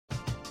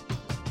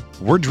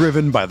We're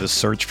driven by the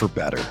search for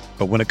better.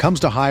 But when it comes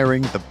to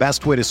hiring, the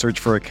best way to search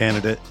for a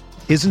candidate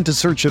isn't to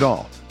search at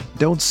all.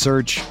 Don't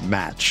search,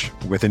 match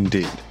with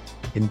Indeed.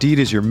 Indeed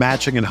is your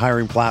matching and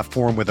hiring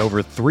platform with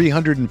over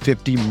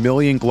 350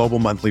 million global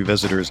monthly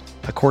visitors,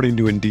 according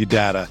to Indeed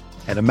data,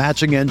 and a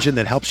matching engine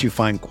that helps you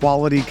find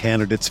quality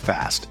candidates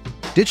fast.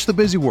 Ditch the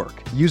busy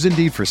work. Use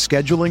Indeed for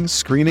scheduling,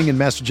 screening, and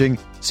messaging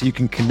so you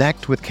can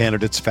connect with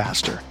candidates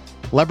faster.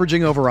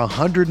 Leveraging over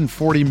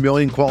 140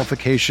 million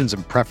qualifications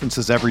and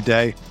preferences every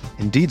day,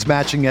 Indeed's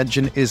matching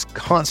engine is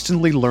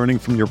constantly learning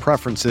from your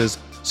preferences,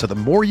 so the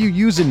more you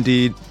use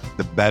Indeed,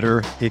 the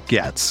better it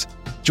gets.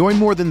 Join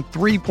more than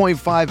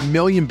 3.5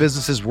 million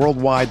businesses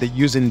worldwide that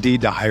use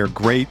Indeed to hire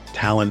great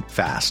talent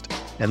fast.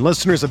 And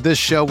listeners of this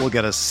show will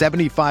get a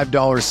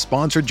 $75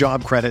 sponsored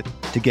job credit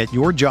to get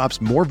your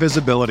jobs more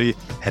visibility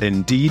at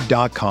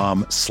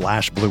Indeed.com/Blue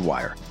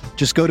Wire.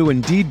 Just go to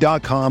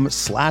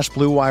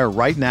Indeed.com/Blue Wire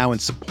right now and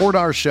support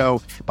our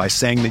show by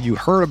saying that you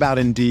heard about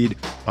Indeed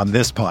on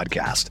this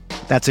podcast.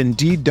 That's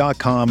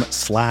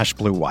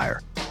Indeed.com/Blue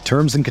Wire.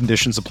 Terms and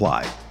conditions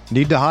apply.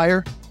 Need to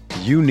hire?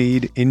 You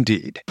need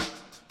Indeed.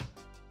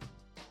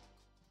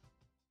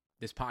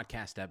 This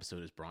podcast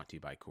episode is brought to you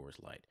by Coors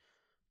Light.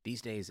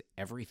 These days,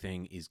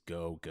 everything is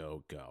go,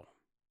 go, go.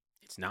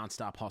 It's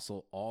nonstop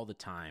hustle all the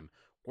time.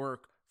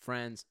 Work,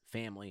 friends,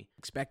 family.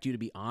 Expect you to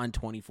be on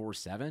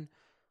 24/7?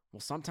 Well,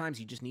 sometimes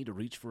you just need to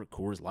reach for a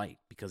Coors Light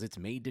because it's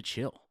made to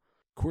chill.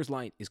 Coors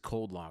Light is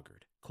cold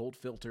lagered, cold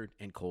filtered,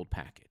 and cold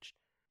packaged.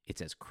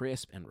 It's as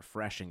crisp and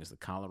refreshing as the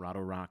Colorado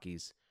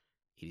Rockies.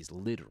 It is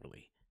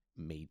literally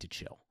made to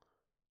chill.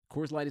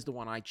 Coors Light is the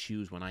one I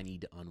choose when I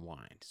need to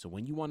unwind. So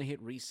when you want to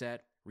hit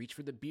reset, reach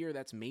for the beer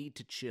that's made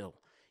to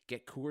chill.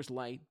 Get Coors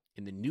Light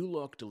in the new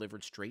look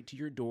delivered straight to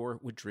your door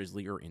with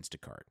Drizzly or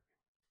Instacart.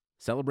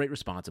 Celebrate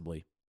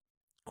responsibly.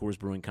 Coors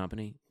Brewing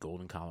Company,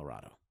 Golden,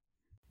 Colorado.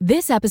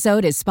 This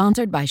episode is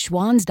sponsored by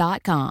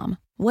Schwans.com.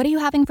 What are you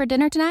having for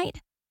dinner tonight?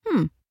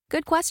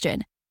 Good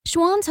question.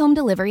 Schwann's Home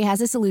Delivery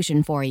has a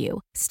solution for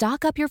you.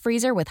 Stock up your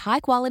freezer with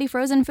high-quality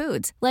frozen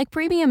foods like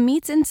premium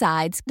meats and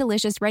sides,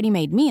 delicious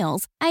ready-made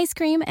meals, ice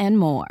cream, and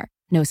more.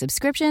 No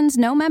subscriptions,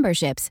 no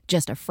memberships,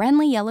 just a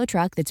friendly yellow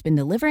truck that's been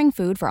delivering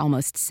food for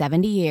almost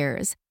 70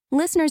 years.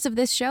 Listeners of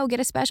this show get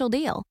a special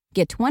deal.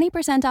 Get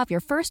 20% off your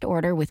first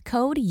order with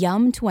code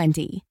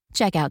YUM20.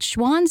 Check out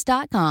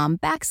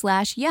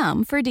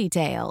schwans.com/YUM for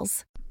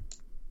details.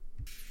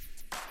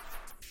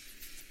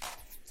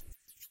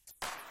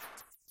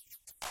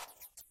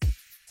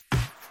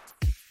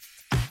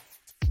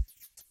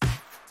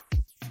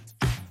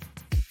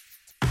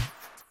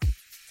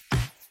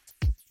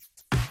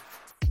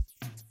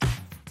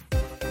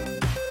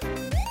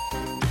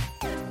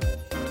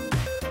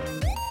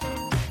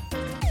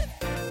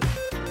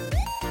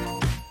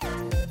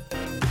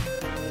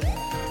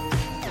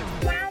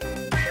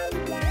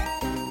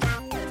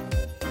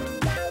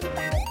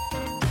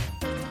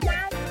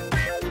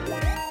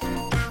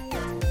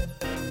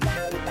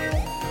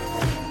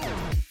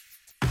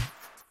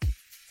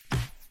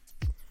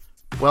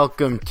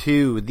 Welcome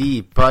to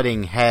the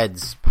Butting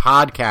Heads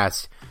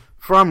podcast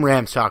from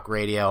Rams Talk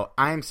Radio.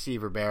 I'm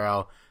Steve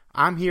Ribeiro.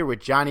 I'm here with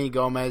Johnny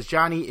Gomez.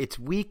 Johnny, it's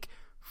week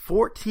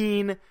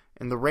 14,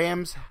 and the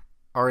Rams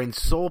are in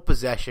sole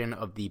possession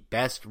of the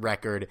best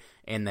record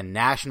in the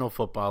National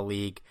Football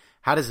League.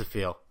 How does it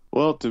feel?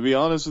 Well, to be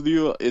honest with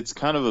you, it's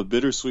kind of a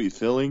bittersweet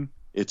feeling.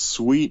 It's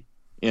sweet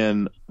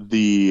in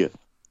the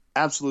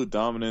absolute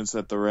dominance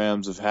that the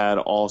Rams have had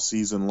all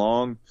season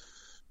long,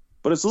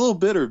 but it's a little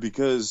bitter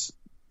because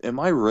am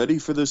I ready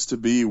for this to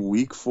be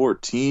week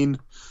 14?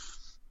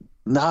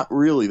 Not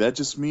really. That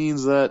just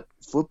means that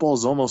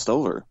football's almost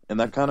over, and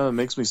that kind of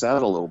makes me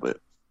sad a little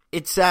bit.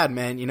 It's sad,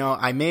 man. You know,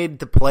 I made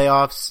the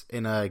playoffs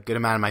in a good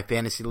amount of my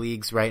fantasy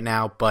leagues right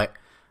now, but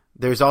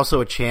there's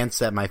also a chance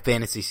that my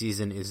fantasy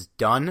season is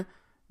done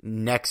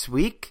next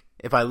week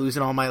if I lose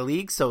in all my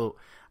leagues, so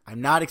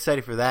I'm not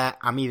excited for that.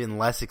 I'm even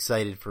less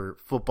excited for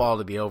football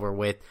to be over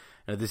with.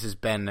 You know, this has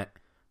been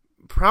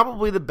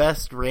probably the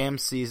best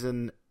Rams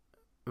season,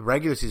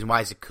 regular season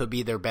wise. It could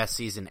be their best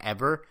season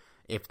ever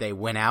if they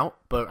win out,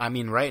 but I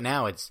mean right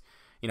now it's,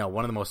 you know,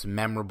 one of the most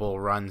memorable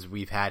runs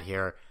we've had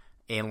here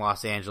in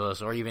Los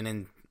Angeles, or even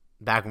in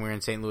back when we were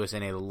in St. Louis,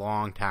 in a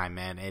long time,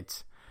 man.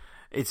 It's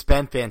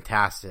been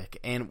fantastic,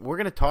 and we're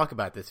going to talk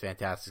about this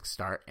fantastic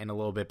start in a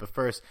little bit, but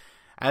first,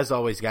 as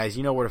always, guys,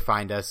 you know where to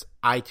find us: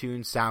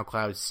 iTunes,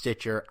 SoundCloud,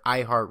 Stitcher,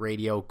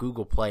 iHeartRadio,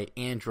 Google Play,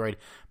 Android,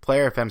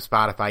 Player FM,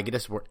 Spotify. Get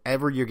us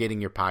wherever you're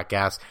getting your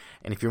podcasts.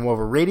 And if you're more of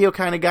a radio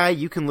kind of guy,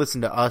 you can listen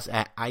to us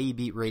at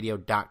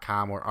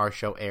IEBeatRadio.com, where our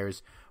show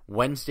airs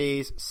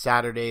Wednesdays,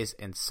 Saturdays,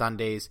 and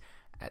Sundays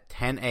at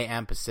 10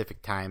 a.m.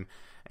 Pacific time.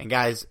 And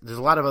guys, there's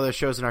a lot of other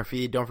shows in our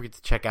feed. Don't forget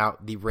to check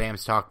out the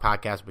Rams Talk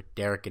podcast with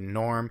Derek and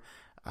Norm.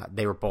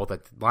 They were both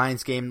at the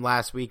Lions game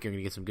last week. You're going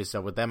to get some good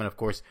stuff with them. And, of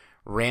course,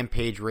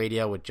 Rampage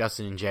Radio with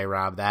Justin and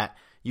J-Rob. That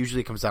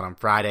usually comes out on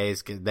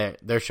Fridays because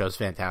their show's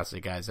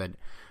fantastic, guys. I'd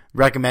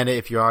recommend it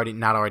if you're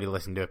not already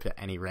listening to it to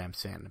any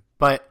Rams fan.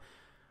 But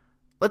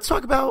let's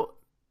talk about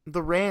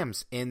the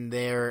Rams in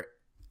their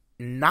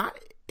not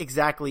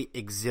exactly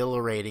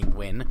exhilarating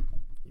win.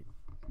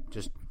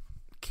 Just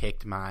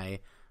kicked my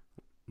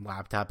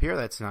laptop here.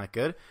 That's not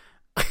good.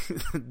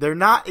 They're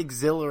not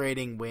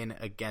exhilarating win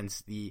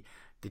against the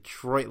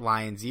Detroit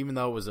Lions, even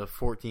though it was a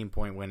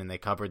 14-point win and they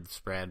covered the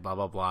spread, blah,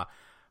 blah, blah.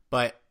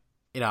 But,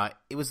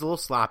 it was a little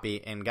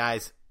sloppy. And,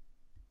 guys,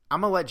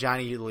 I'm going to let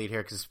Johnny do the lead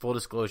here because, full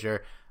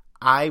disclosure,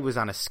 I was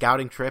on a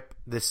scouting trip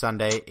this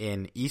Sunday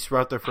in East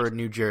Rutherford,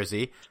 New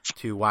Jersey,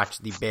 to watch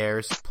the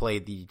Bears play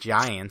the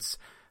Giants.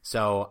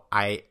 So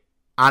I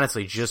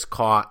honestly just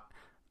caught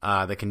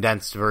the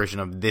condensed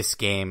version of this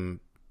game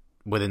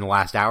within the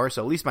last hour,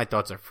 so at least my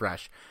thoughts are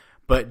fresh.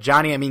 But,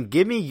 Johnny,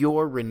 give me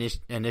your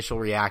initial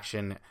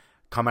reaction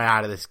coming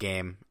out of this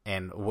game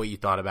and what you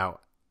thought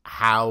about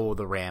how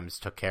the Rams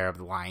took care of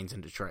the Lions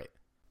in Detroit.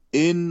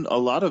 In a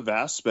lot of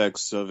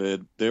aspects of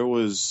it, there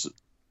was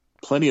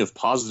plenty of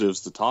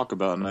positives to talk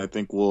about, and I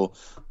think we'll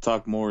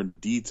talk more in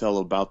detail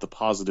about the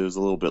positives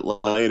a little bit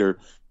later.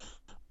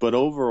 But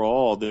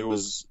overall, there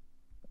was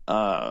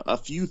a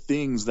few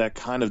things that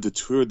kind of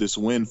detoured this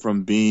win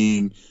from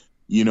being,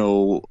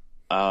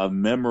 a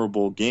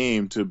memorable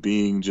game to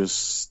being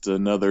just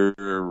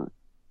another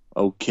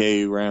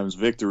okay Rams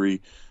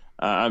victory.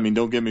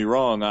 Don't get me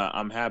wrong,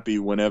 I'm happy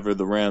whenever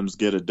the Rams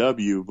get a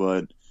W,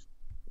 but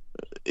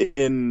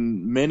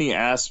in many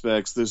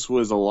aspects, this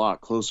was a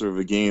lot closer of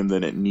a game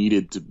than it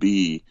needed to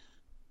be.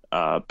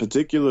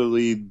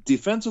 Particularly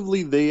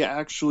defensively, they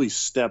actually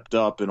stepped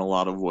up in a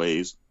lot of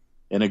ways.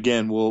 And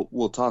again,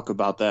 we'll talk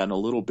about that in a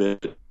little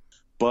bit.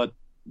 But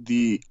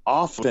the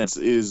offense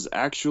is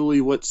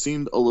actually what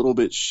seemed a little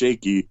bit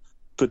shaky,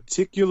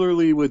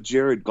 particularly with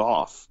Jared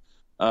Goff.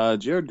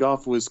 Jared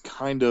Goff was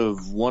kind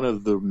of one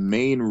of the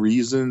main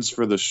reasons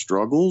for the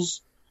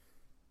struggles.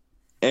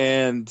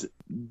 And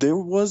there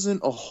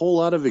wasn't a whole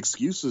lot of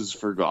excuses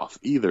for Goff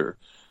either.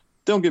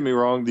 Don't get me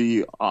wrong,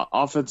 the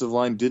offensive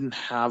line didn't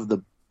have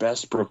the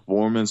best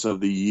performance of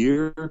the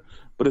year,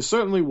 but it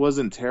certainly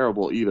wasn't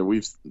terrible either.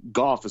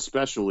 Goff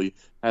especially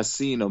has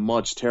seen a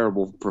much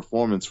terrible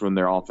performance from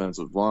their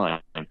offensive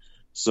line.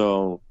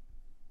 So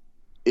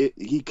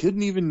he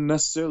couldn't even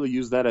necessarily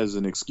use that as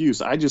an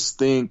excuse. I just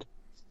think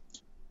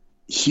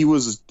he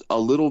was a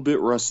little bit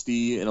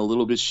rusty and a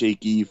little bit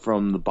shaky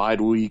from the bye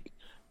week.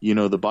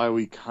 The bye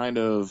week kind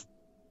of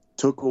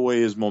took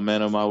away his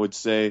momentum, I would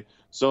say.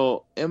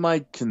 So am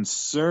I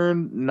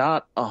concerned?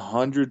 Not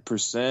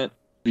 100%,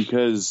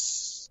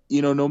 because,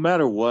 no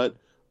matter what,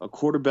 a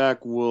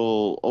quarterback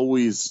will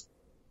always,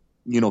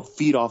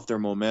 feed off their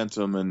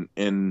momentum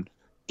in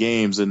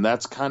games. And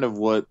that's kind of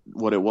what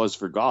it was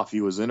for Goff.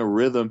 He was in a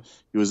rhythm.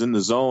 He was in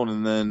the zone.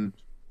 And then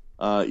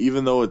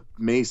even though it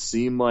may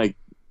seem like,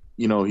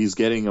 he's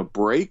getting a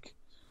break,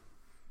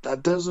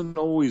 that doesn't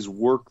always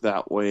work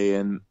that way,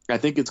 and I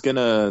think it's going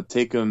to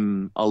take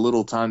him a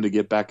little time to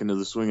get back into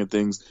the swing of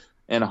things,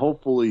 and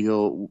hopefully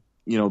he'll,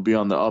 be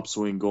on the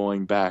upswing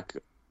going back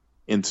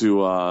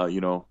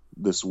into,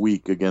 this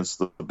week against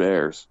the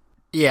Bears.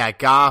 Yeah,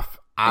 Goff,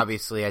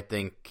 obviously, I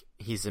think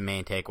he's the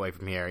main takeaway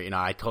from here.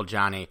 I told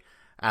Johnny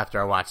after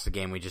I watched the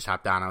game, we just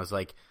hopped on, I was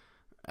like,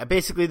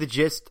 basically the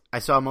gist, I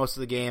saw most of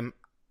the game,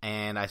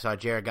 and I saw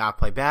Jared Goff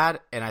play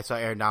bad, and I saw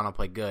Aaron Donald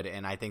play good,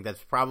 and I think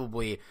that's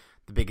probably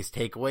the biggest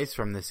takeaways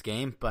from this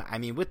game. But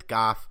with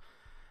Goff,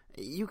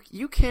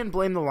 you can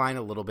blame the line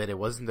a little bit. It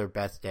wasn't their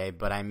best day,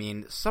 but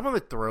some of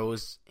the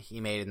throws he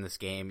made in this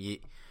game,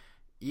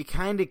 you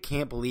kind of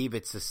can't believe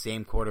it's the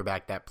same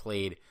quarterback that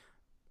played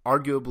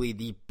arguably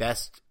the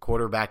best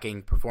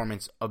quarterbacking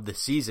performance of the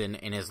season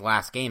in his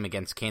last game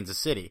against Kansas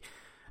City.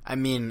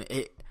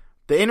 The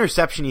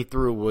interception he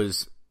threw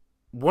was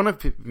one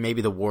of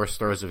maybe the worst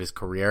throws of his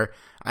career.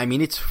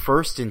 It's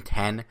 1st and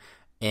 10,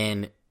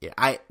 and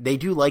they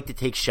do like to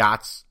take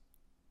shots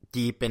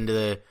deep into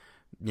the,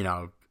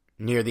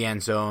 near the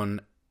end zone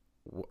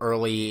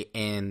early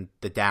in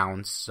the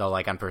downs. So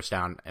like on first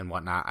down and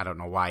whatnot. I don't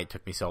know why it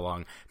took me so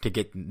long to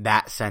get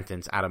that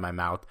sentence out of my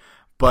mouth.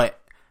 But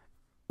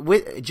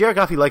with Jared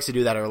Goff, he likes to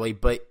do that early.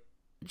 But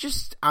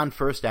just on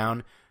first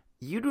down,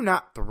 you do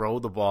not throw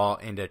the ball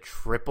into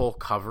triple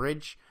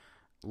coverage,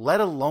 let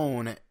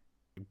alone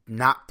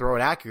not throw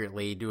it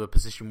accurately to a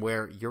position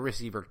where your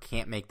receiver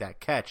can't make that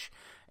catch.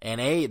 And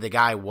A, the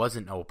guy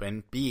wasn't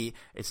open. B,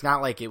 it's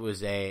not like it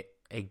was a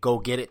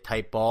go-get-it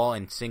type ball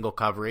in single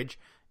coverage.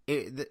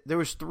 There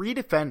was 3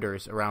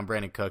 defenders around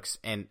Brandon Cooks,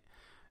 and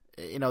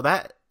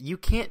that you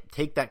can't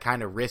take that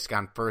kind of risk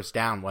on first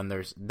down when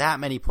there's that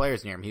many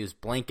players near him. He was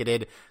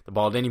blanketed. The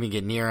ball didn't even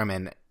get near him,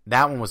 and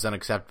that one was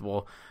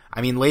unacceptable.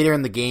 Later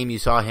in the game, you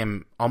saw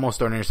him almost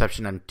throw an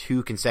interception on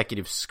 2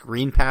 consecutive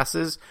screen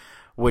passes,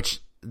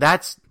 which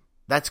that's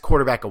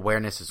quarterback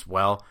awareness as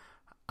well.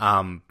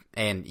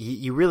 And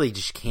you really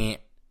just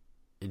can't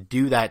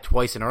do that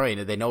twice in a row.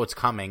 They know it's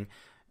coming.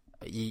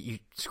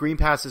 Screen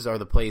passes are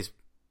the plays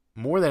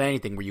more than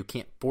anything where you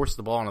can't force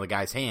the ball into the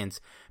guy's hands,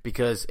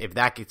 because if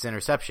that gets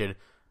interception,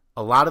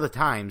 a lot of the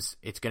times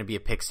it's going to be a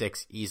pick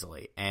six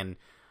easily. And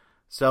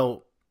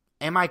so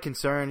am I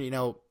concerned?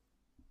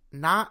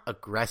 Not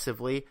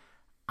aggressively.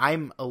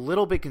 I'm a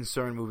little bit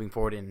concerned moving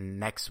forward in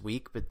next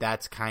week, but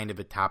that's kind of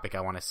a topic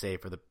I want to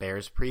save for the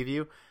Bears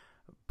preview.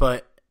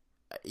 But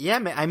yeah,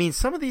 man, I mean,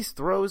 some of these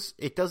throws,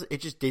 it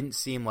just didn't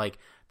seem like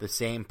the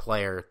same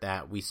player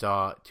that we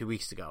saw 2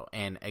 weeks ago.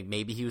 And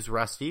maybe he was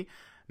rusty.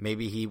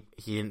 Maybe he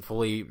didn't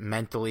fully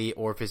mentally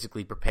or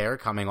physically prepare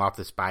coming off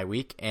this bye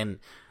week. And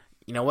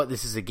you know what?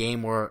 This is a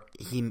game where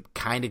he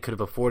kind of could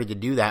have afforded to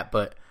do that.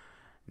 But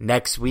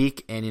next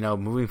week and,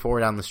 moving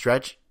forward down the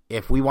stretch,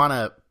 if we want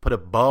to put a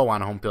bow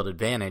on home field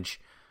advantage,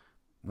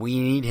 we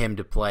need him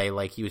to play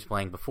like he was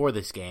playing before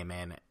this game.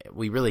 And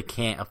we really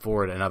can't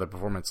afford another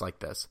performance like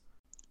this.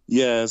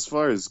 Yeah, as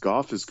far as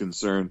Goff is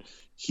concerned,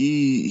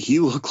 he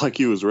looked like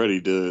he was ready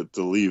to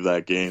leave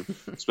that game,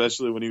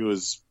 especially when he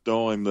was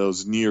throwing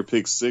those near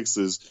pick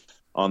sixes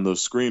on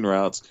those screen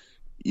routes.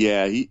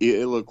 Yeah,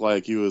 it looked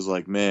like he was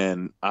like,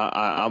 man,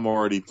 I'm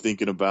already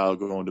thinking about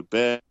going to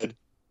bed,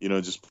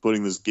 just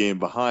putting this game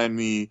behind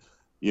me,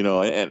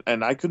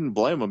 and I couldn't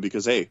blame him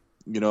because, hey,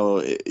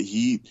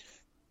 he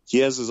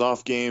has his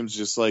off games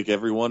just like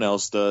everyone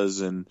else does,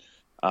 and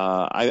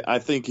I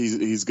think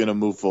he's going to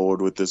move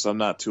forward with this. I'm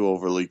not too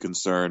overly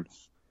concerned,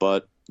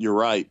 but you're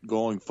right.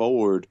 Going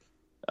forward,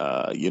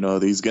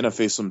 he's going to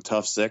face some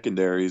tough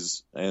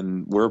secondaries,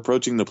 and we're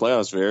approaching the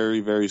playoffs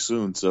very, very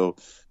soon. So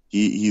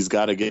he's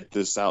got to get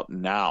this out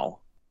now.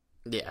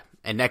 Yeah,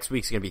 and next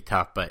week's going to be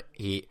tough, but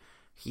he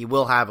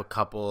will have a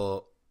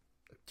couple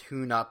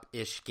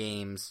tune-up-ish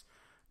games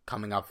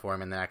coming up for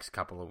him in the next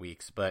couple of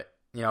weeks. But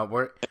we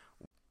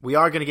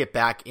are going to get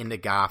back into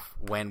Goff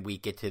when we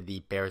get to the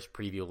Bears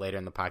preview later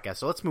in the podcast.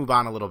 So let's move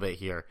on a little bit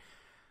here.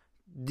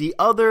 The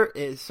other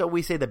is, so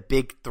we say the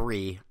big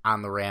three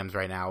on the Rams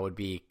right now would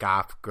be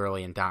Goff,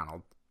 Gurley, and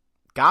Donald.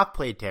 Goff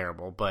played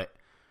terrible, but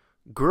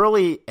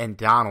Gurley and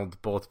Donald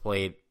both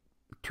played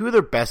two of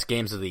their best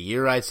games of the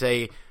year, I'd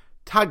say.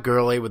 Todd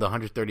Gurley with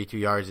 132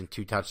 yards and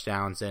 2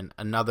 touchdowns, and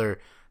another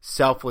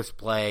selfless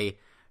play,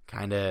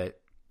 kind of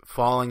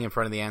falling in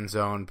front of the end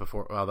zone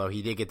before, although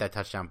he did get that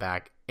touchdown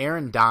back.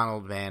 Aaron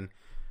Donald, man,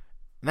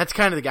 and that's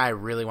kind of the guy I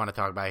really want to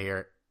talk about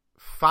here.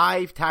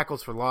 5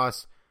 tackles for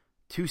loss,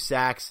 2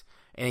 sacks,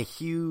 and a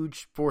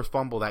huge forced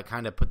fumble that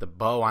kind of put the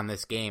bow on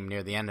this game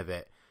near the end of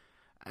it.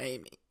 I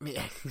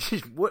mean,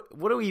 what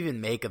do we even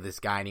make of this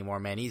guy anymore,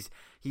 man?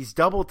 He's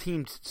double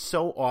teamed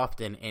so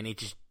often, and it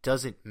just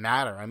doesn't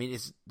matter. I mean,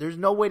 there's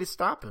no way to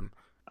stop him.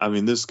 I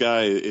mean, this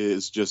guy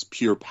is just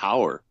pure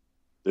power.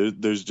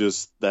 There's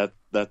just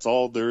that's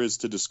all there is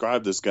to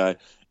describe this guy.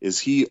 Is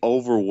he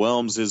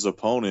overwhelms his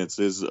opponents,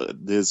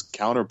 his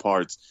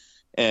counterparts,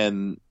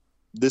 and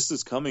this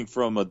is coming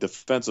from a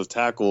defensive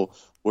tackle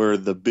where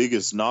the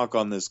biggest knock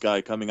on this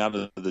guy coming out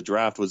of the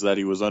draft was that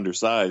he was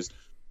undersized.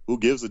 Who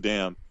gives a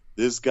damn?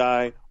 This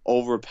guy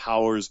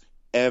overpowers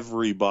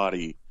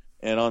everybody.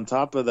 And on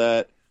top of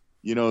that,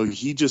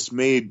 he just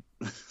made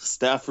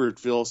Stafford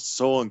feel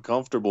so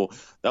uncomfortable.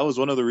 That was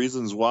one of the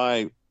reasons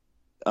why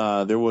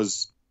there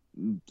was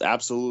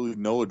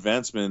absolutely no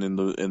advancement in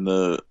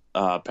the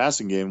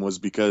passing game, was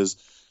because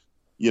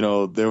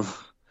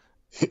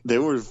they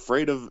were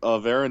afraid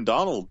of Aaron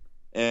Donald.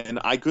 And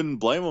I couldn't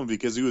blame him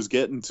because he was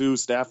getting to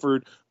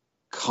Stafford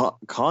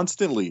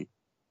constantly.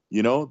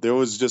 There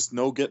was just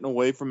no getting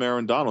away from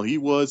Aaron Donald. He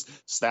was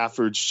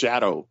Stafford's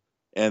shadow.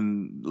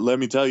 And let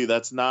me tell you,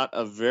 that's not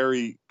a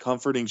very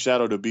comforting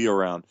shadow to be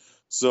around.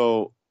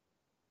 So,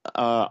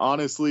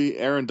 honestly,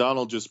 Aaron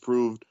Donald just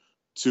proved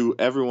to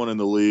everyone in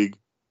the league,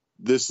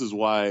 this is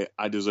why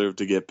I deserve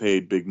to get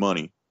paid big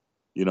money.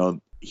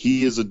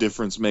 He is a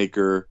difference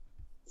maker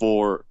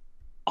for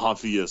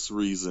obvious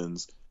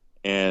reasons.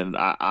 And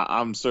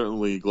I'm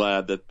certainly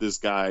glad that this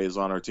guy is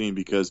on our team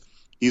because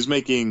he's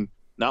making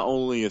not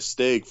only a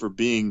stake for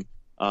being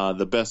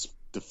the best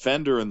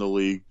defender in the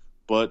league,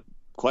 but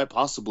quite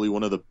possibly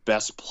one of the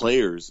best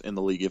players in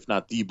the league, if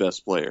not the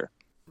best player.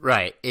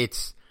 Right.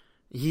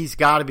 He's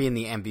got to be in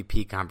the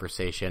MVP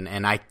conversation.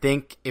 And I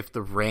think if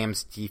the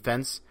Rams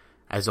defense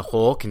as a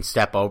whole can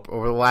step up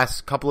over the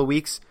last couple of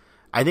weeks,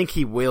 I think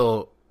he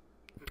will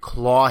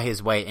claw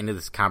his way into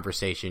this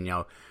conversation.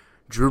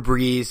 Drew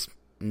Brees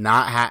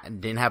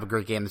didn't have a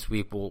great game this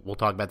week. We'll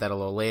talk about that a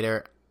little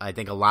later. I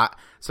think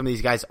some of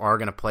these guys are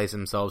going to place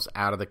themselves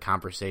out of the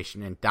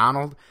conversation. And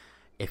Donald,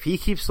 if he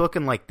keeps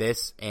looking like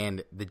this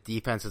and the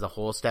defense as a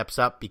whole steps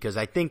up, because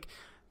I think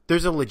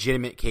there's a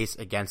legitimate case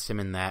against him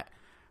in that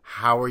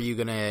how are you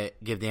going to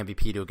give the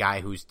MVP to a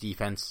guy whose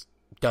defense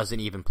doesn't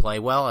even play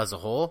well as a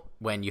whole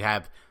when you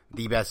have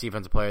the best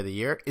defensive player of the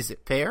year? Is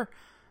it fair?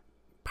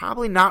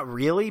 Probably not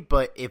really,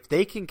 but if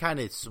they can kind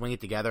of swing it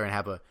together and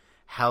have a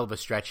hell of a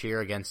stretch here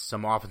against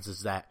some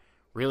offenses that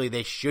really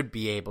they should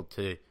be able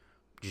to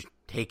just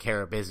take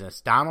care of business,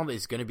 Donald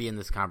is going to be in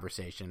this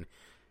conversation.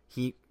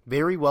 He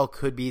very well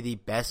could be the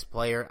best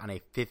player on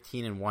a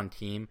 15-1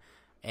 team,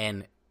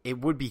 and it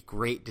would be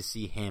great to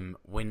see him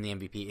win the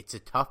MVP. It's a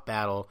tough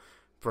battle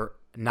for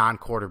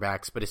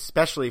non-quarterbacks, but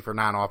especially for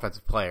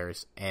non-offensive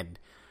players, and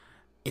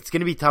it's going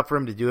to be tough for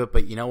him to do it,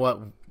 but you know what?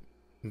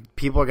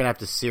 People are going to have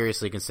to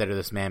seriously consider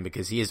this man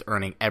because he is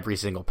earning every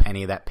single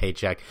penny of that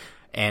paycheck,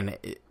 and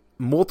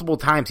multiple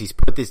times he's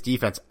put this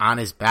defense on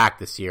his back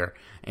this year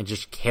and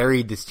just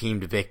carried this team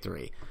to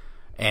victory.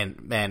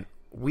 And, man,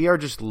 we are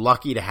just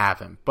lucky to have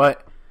him.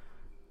 But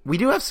we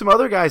do have some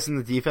other guys in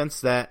the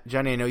defense that,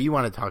 Johnny, I know you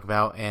want to talk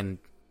about, and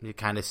he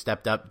kind of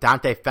stepped up.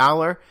 Dante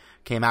Fowler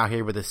came out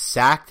here with a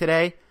sack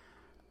today.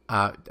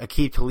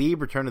 Aqib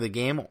Talib, return to the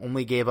team,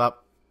 only gave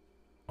up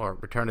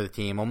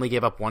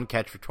one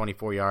catch for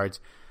 24 yards.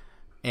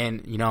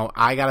 And,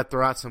 I got to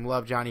throw out some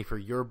love, Johnny, for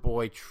your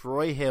boy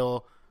Troy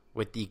Hill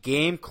with the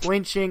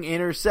game-clinching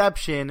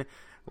interception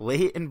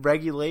late in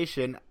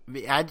regulation.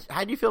 How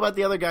do you feel about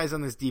the other guys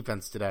on this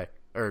defense today?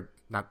 Or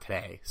not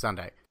today,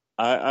 Sunday.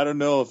 I don't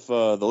know if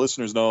the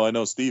listeners know. I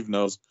know Steve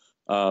knows.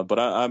 But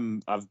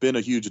I've been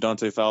a huge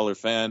Dante Fowler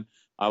fan.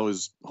 I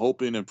was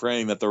hoping and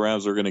praying that the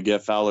Rams were going to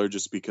get Fowler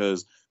just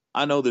because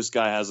I know this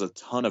guy has a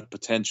ton of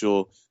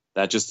potential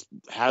that just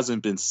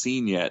hasn't been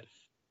seen yet.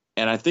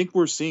 And I think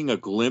we're seeing a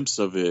glimpse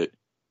of it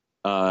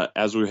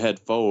as we head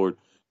forward.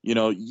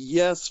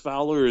 Yes,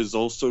 Fowler is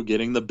also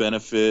getting the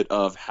benefit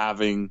of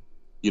having,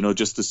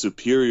 just a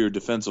superior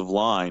defensive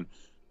line.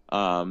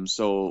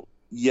 So,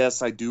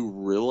 yes, I do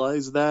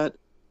realize that.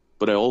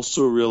 But I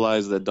also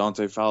realize that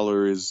Dante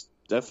Fowler is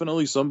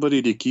definitely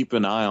somebody to keep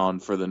an eye on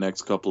for the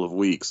next couple of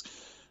weeks.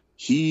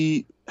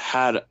 He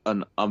had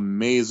an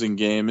amazing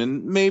game,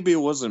 and maybe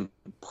it wasn't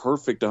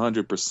perfect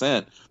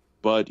 100%,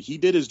 but he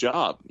did his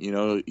job.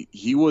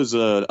 He was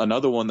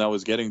another one that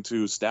was getting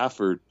to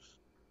Stafford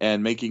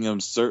and making him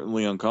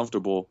certainly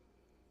uncomfortable.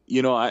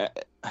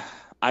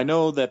 I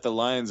know that the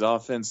Lions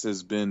offense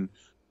has been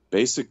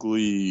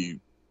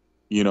basically,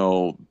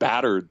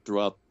 battered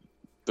throughout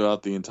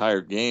the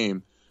entire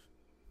game.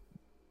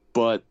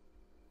 But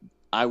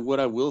what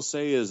I will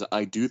say is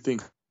I do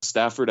think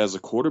Stafford as a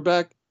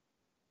quarterback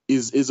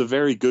is a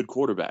very good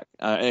quarterback.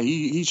 And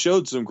he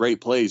showed some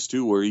great plays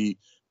too, where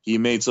he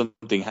made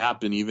something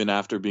happen even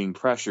after being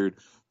pressured.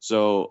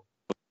 So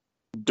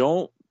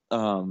don't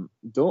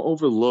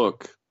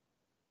overlook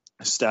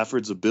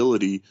Stafford's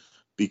ability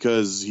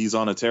because he's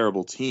on a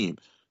terrible team.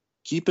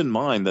 Keep in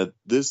mind that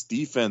this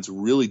defense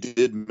really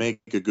did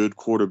make a good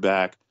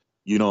quarterback,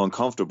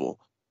 uncomfortable.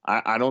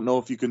 I don't know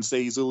if you can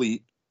say he's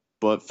elite,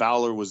 but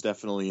Fowler was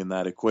definitely in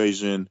that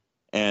equation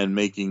and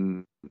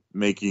making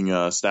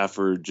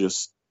Stafford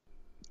just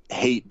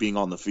hate being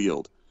on the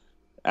field.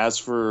 As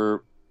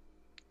for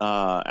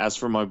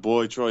my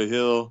boy Troy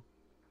Hill,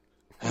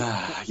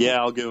 yeah,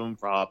 I'll give him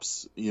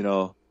props.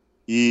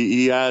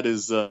 He had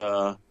his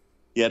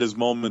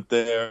moment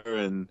there,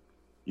 and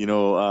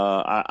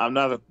I'm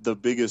not the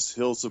biggest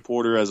Hill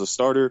supporter as a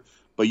starter,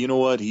 but you know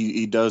what?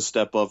 He does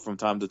step up from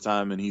time to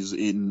time, and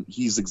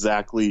he's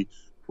exactly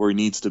where he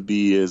needs to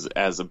be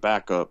as a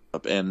backup,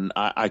 and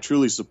I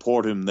truly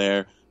support him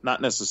there, not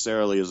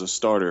necessarily as a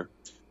starter.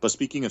 But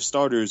speaking of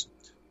starters,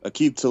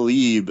 Aqib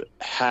Talib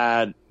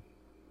had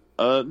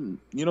a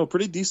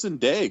pretty decent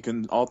day,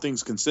 all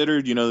things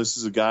considered. This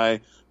is a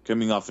guy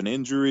coming off an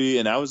injury,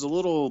 and I was a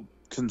little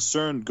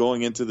concerned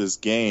going into this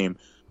game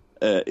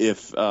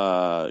if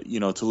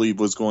Talib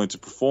was going to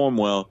perform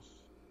well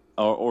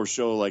or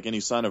show like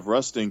any sign of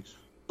rusting.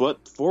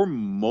 But for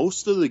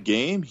most of the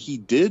game, he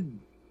did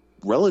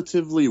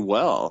relatively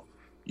well.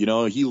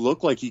 He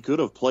looked like he could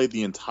have played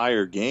the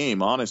entire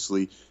game,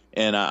 honestly.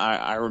 And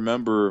I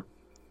remember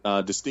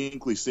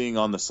distinctly seeing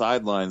on the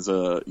sidelines,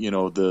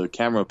 the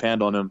camera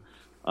panned on him,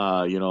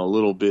 a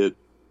little bit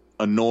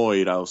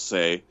annoyed, I'll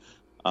say,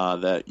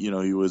 that,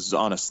 he was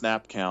on a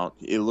snap count.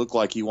 It looked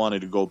like he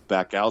wanted to go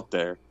back out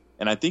there.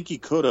 And I think he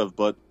could have,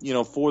 but,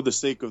 for the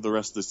sake of the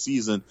rest of the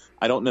season,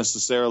 I don't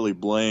necessarily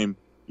blame,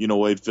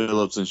 Wade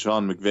Phillips and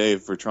Sean McVay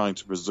for trying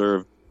to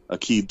preserve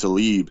Aqib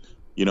Talib.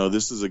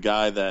 This is a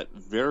guy that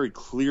very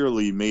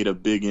clearly made a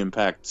big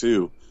impact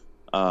too.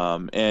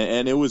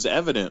 And it was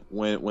evident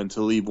when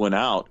Talib went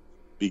out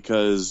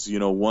because,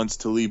 once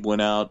Talib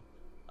went out,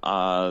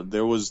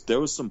 there was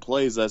some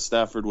plays that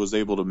Stafford was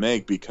able to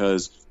make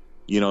because,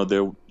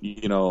 there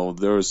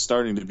was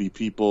starting to be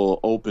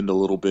people opened a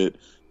little bit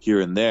here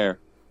and there.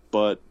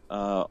 But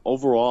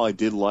overall, I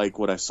did like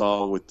what I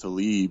saw with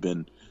Talib,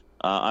 and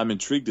I'm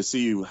intrigued to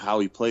see how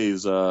he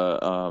plays,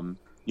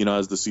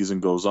 as the season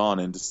goes on,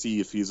 and to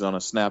see if he's on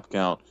a snap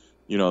count,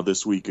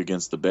 this week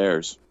against the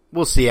Bears.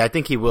 We'll see. I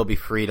think he will be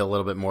freed a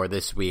little bit more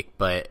this week,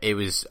 but it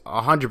was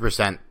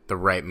 100% the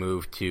right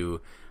move to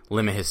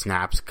limit his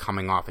snaps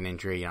coming off an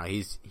injury.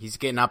 He's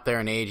getting up there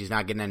in age. He's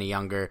not getting any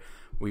younger.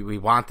 We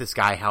want this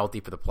guy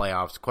healthy for the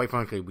playoffs. Quite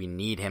frankly, we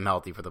need him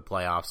healthy for the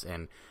playoffs,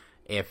 and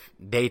if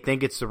they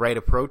think it's the right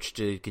approach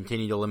to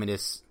continue to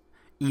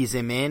ease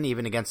him in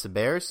even against the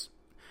Bears,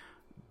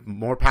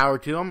 more power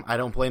to him. I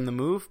don't blame the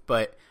move,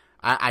 but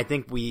I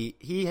think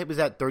he was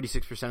at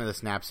 36% of the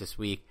snaps this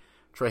week.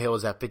 Troy Hill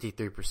was at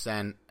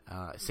 53%.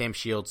 Sam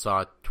Shields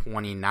saw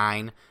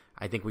 29%.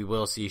 I think we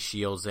will see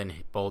Shields and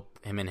both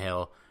him and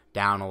Hill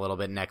down a little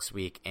bit next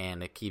week,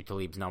 and Aqib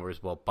Talib's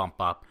numbers will bump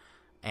up,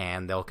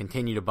 and they'll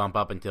continue to bump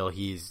up until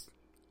he's,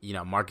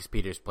 Marcus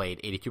Peters played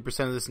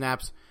 82% of the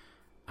snaps.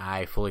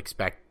 I fully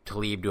expect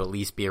Talib to at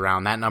least be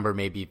around that number,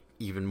 maybe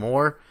even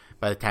more,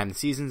 by the time the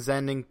season's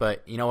ending.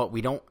 But you know what?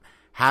 We don't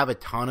have a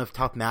ton of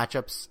tough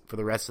matchups for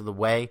the rest of the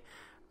way.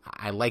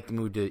 I like the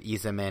move to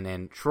ease him in.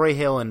 And Troy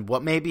Hill, in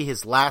what may be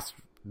his last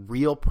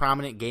real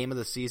prominent game of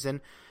the season,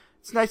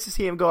 it's nice to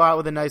see him go out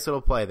with a nice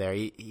little play there.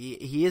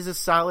 He is a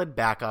solid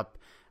backup.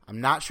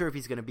 I'm not sure if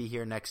he's going to be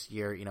here next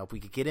year. You know, if we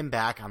could get him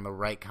back on the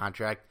right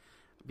contract,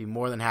 I'd be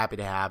more than happy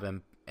to have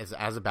him as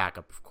a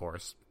backup, of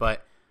course.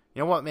 But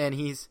you know what, man?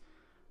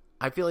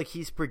 I feel like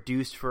he's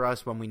produced for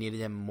us when we needed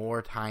him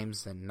more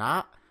times than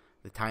not.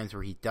 The times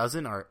where he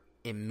doesn't are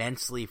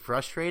immensely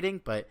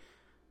frustrating, but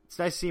it's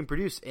nice to see him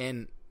produce.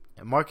 And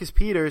Marcus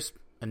Peters,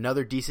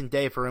 another decent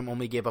day for him,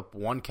 only gave up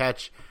one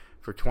catch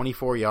for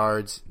 24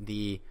 yards.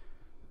 The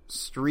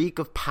streak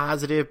of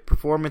positive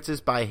performances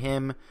by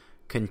him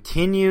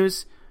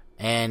continues,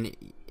 and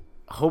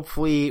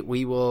hopefully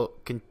we will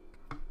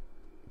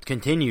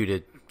continue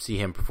to see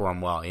him perform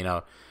well. You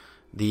know,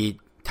 the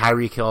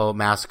Tyreek Hill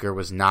massacre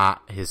was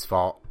not his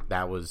fault.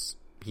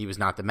 He was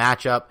not the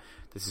matchup.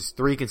 This is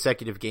 3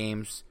 consecutive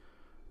games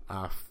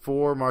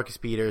for Marcus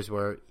Peters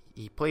where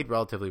he played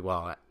relatively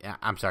well.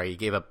 I'm sorry, he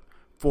gave up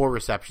 4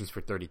 receptions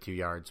for 32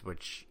 yards,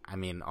 which, I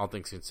mean, all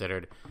things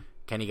considered,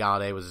 Kenny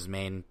Golladay was his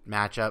main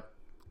matchup.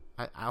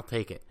 I'll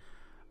take it.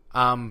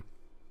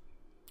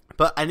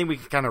 But I think we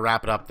can kind of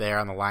wrap it up there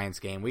on the Lions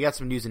game. We got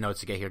some news and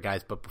notes to get here,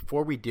 guys, but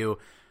before we do,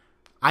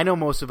 I know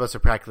most of us are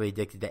practically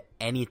addicted to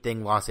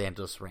anything Los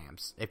Angeles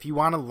Rams. If you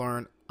want to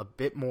learn a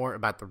bit more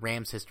about the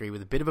Rams' history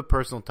with a bit of a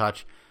personal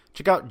touch,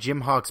 check out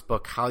Jim Hawk's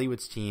book,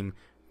 Hollywood's Team,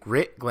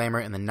 Grit, Glamour,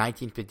 and the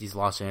 1950s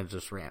Los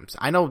Angeles Rams.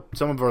 I know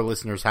some of our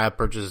listeners have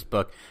purchased this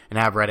book and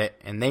have read it,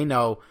 and they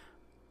know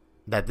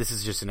that this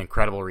is just an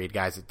incredible read,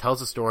 guys. It tells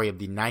the story of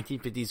the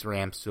 1950s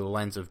Rams through the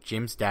lens of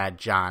Jim's dad,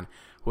 John,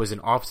 who was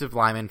an offensive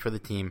lineman for the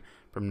team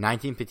from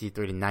 1953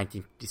 to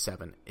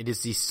 1957. It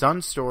is the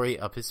son story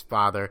of his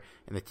father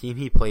and the team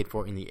he played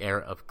for in the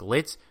era of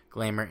glitz,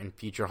 glamour, and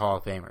future Hall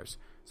of Famers.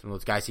 Some of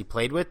those guys he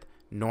played with: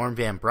 Norm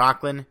Van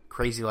Brocklin,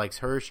 Crazy Legs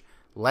Hirsch,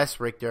 Les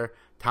Richter,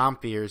 Tom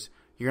Fears.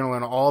 You're going to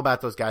learn all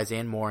about those guys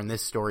and more in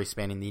this story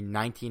spanning the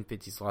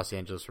 1950s Los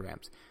Angeles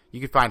Rams. You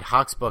can find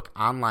Hawk's book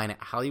online at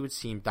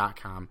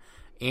HollywoodSteam.com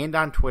and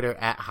on Twitter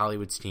at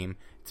HollywoodSteam.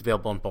 It's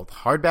available in both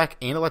hardback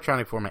and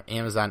electronic form at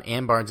Amazon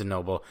and Barnes &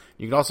 Noble.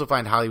 You can also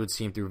find Hollywood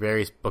Steam through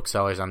various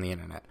booksellers on the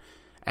internet.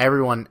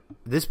 Everyone,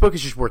 this book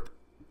is just worth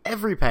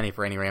every penny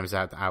for any Rams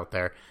out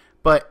there.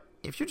 But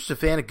if you're just a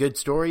fan of good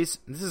stories,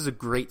 this is a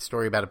great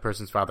story about a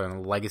person's father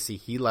and the legacy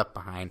he left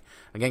behind.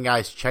 Again,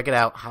 guys, check it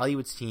out.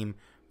 Hollywood's Team,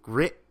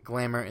 Grit,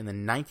 Glamour, in the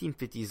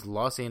 1950s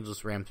Los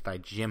Angeles Rams by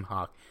Jim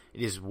Hawk. It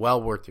is well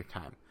worth your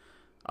time.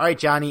 All right,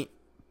 Johnny,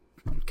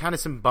 kind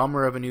of some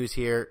bummer of a news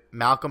here.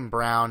 Malcolm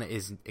Brown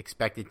is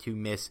expected to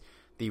miss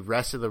the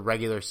rest of the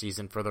regular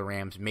season for the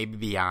Rams, maybe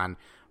beyond.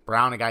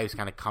 Brown, a guy who's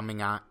kind of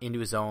coming on into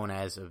his own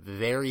as a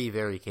very,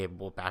 very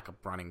capable backup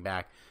running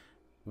back.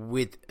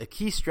 With a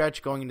key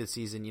stretch going into the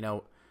season, you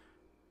know,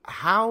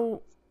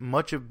 how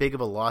much of big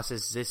of a loss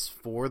is this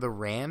for the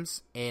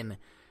Rams? And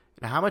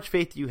how much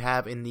faith do you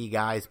have in the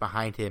guys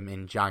behind him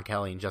in John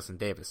Kelly and Justin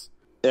Davis?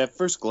 At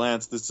first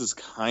glance, this is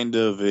kind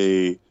of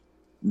a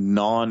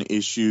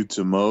non-issue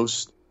to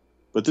most,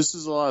 but this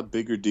is a lot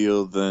bigger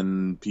deal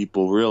than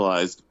people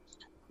realized.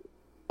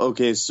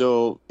 Okay,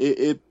 so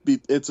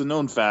it's a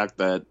known fact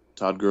that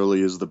Todd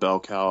Gurley is the bell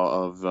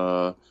cow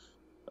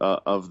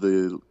of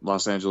the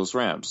Los Angeles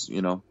Rams.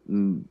 You know,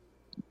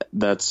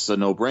 that's a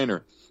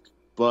no-brainer.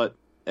 But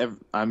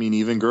I mean,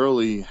 even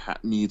Gurley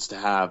needs to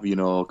have, you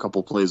know, a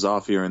couple plays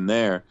off here and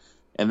there,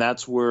 and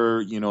that's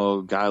where, you know,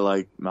 a guy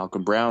like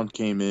Malcolm Brown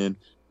came in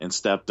and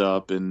stepped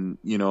up. And,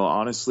 you know,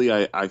 honestly,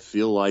 I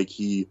feel like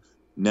he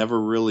never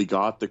really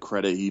got the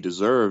credit he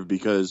deserved,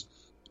 because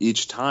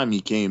each time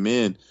he came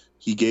in,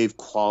 he gave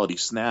quality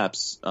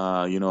snaps,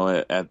 you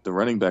know, at the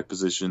running back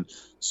position.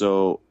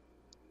 So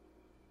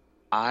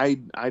I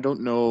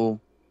don't know.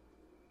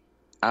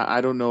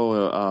 I don't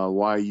know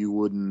why you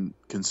wouldn't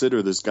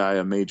consider this guy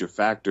a major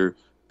factor,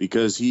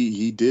 because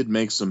he did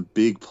make some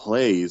big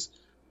plays,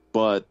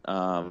 but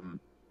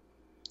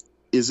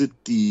is it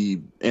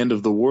the end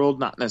of the world?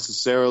 Not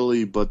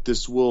necessarily, but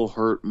this will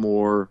hurt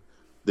more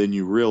than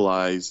you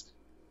realize.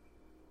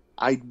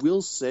 I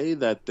will say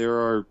that there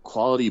are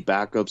quality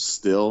backups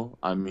still.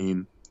 I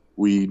mean,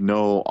 we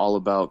know all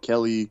about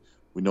Kelly.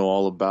 We know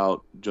all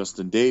about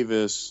Justin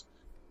Davis.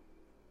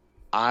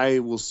 I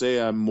will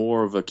say I'm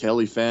more of a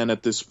Kelly fan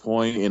at this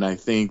point, and I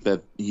think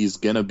that he's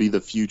going to be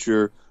the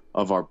future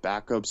of our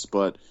backups,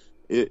 but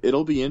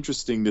it'll be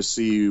interesting to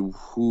see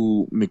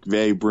who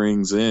McVay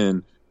brings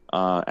in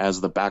as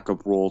the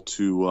backup role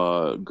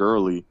to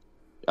Gurley.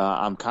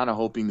 I'm kind of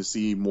hoping to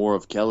see more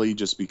of Kelly,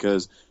 just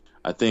because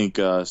I think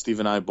Steve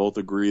and I both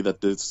agree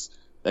that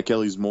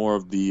Kelly's more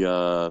of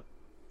the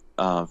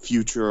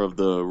future of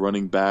the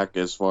running back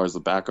as far as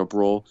the backup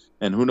role.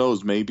 And who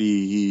knows,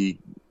 maybe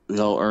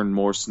he'll earn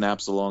more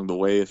snaps along the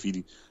way if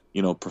he,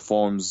 you know,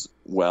 performs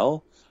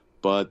well.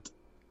 But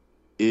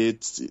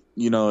it's,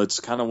 you know,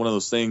 it's kind of one of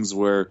those things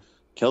where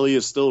Kelly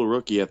is still a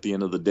rookie at the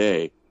end of the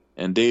day.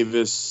 And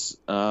Davis,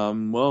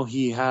 well,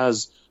 he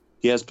has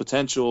he has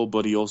potential,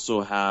 but he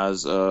also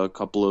has a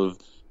couple of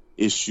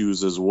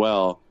issues as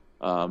well.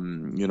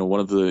 One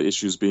of the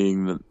issues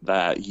being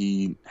that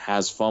he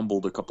has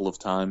fumbled a couple of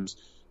times,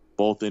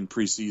 both in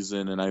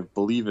preseason and I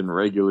believe in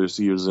regular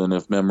season,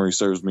 if memory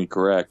serves me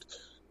correct.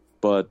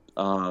 But,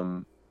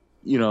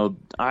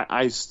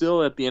 I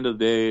still, at the end of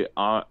the day,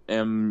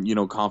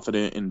 am,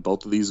 confident in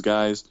both of these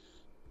guys.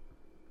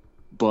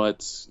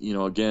 But,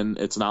 again,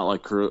 it's not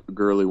like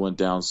Gurley went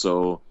down,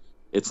 so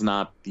it's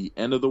not the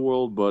end of the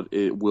world, but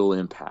it will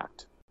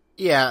impact.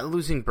 Yeah,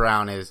 losing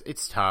Brown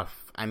it's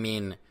tough. I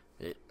mean,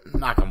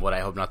 knock on wood,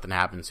 I hope nothing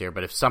happens here,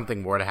 but if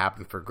something were to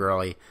happen for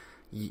Gurley,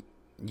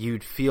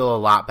 you'd feel a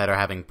lot better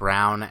having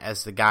Brown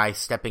as the guy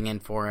stepping in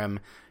for him.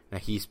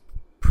 He's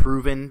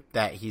proven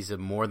that he's a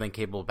more than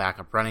capable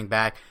backup running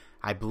back.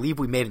 I believe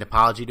we made an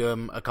apology to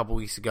him a couple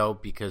weeks ago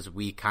because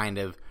we kind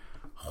of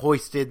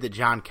hoisted the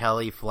John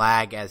Kelly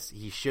flag as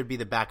he should be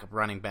the backup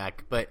running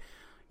back. But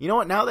you know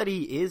what? Now that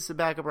he is the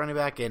backup running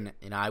back, and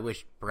I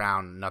wish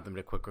Brown nothing but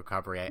a quick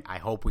recovery. I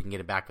hope we can get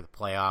it back for the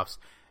playoffs,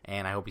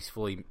 and I hope he's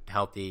fully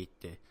healthy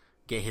to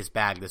get his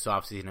bag this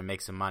offseason and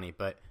make some money.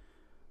 But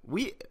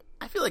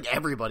I feel like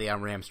everybody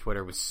on Rams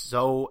Twitter was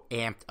so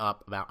amped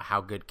up about how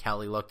good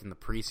Kelly looked in the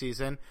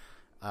preseason.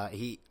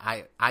 I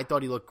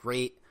thought he looked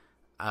great.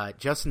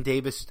 Justin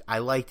Davis, I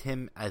liked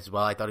him as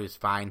well. I thought he was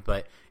fine.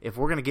 But if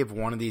we're going to give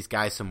one of these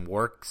guys some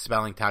work,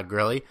 spelling Todd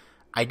Gurley,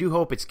 I do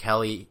hope it's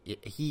Kelly.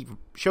 He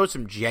showed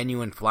some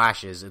genuine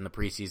flashes in the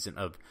preseason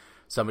of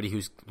somebody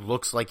who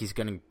looks like he's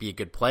going to be a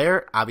good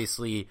player.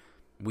 Obviously,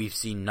 we've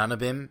seen none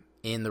of him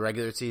in the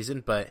regular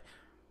season, but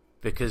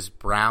because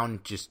Brown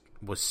just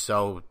was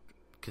so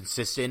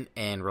consistent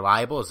and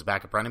reliable as a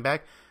backup running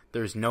back,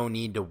 there's no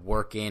need to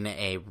work in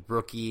a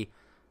rookie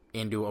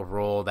into a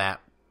role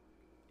that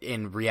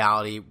in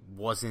reality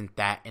wasn't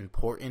that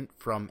important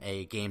from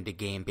a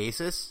game-to-game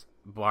basis,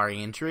 barring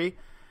injury.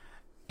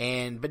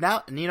 But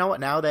now, you know what?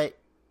 Now that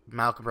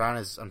Malcolm Brown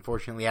is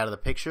unfortunately out of the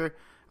picture,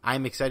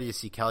 I'm excited to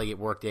see Kelly get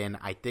worked in.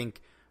 I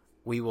think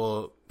we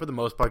will, for the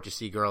most part, just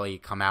see Gurley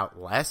come out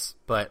less.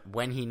 But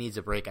when he needs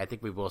a break, I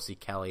think we will see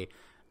Kelly.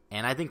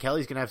 And I think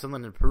Kelly's going to have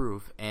something to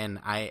prove. And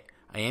I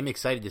am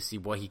excited to see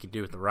what he can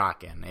do with the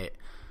Rock. And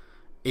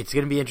it's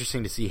going to be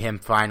interesting to see him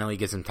finally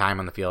get some time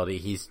on the field.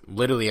 He's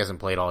literally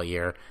hasn't played all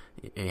year.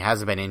 He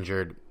hasn't been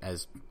injured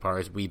as far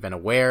as we've been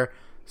aware.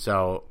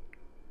 So,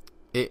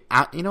 you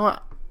know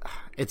what?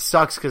 It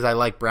sucks because I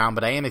like Brown,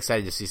 but I am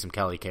excited to see some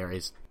Kelly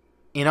carries.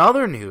 In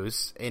other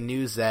news,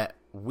 that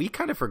we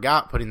kind of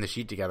forgot putting the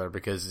sheet together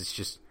because it's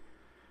just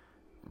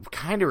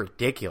kind of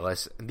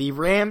ridiculous, the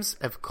Rams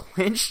have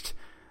clinched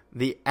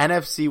the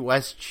NFC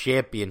West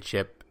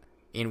Championship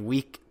in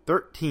Week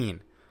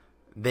 13.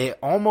 They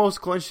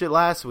almost clinched it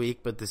last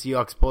week, but the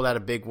Seahawks pulled out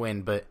a big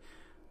win. But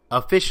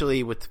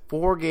officially, with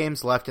 4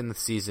 games left in the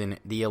season,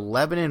 the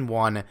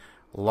 11-1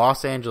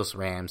 Los Angeles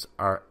Rams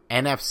are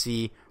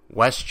NFC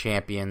West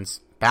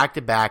champions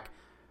back-to-back.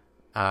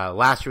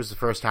 Last year was the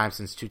first time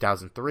since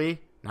 2003.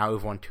 Now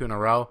we've won 2 in a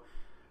row.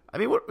 I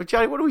mean,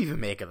 Johnny, what do we even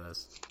make of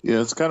this?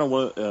 Yeah, it's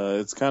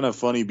kind of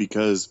funny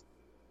because,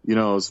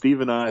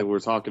 Steve and I were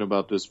talking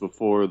about this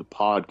before the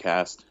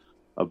podcast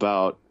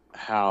about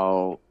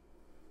how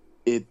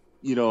it,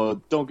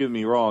 don't get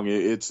me wrong,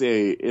 it's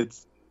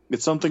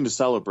something to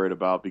celebrate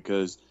about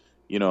because,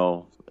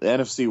 the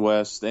NFC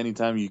West,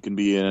 anytime you can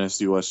be an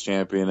NFC West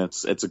champion,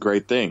 it's a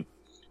great thing.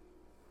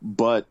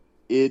 But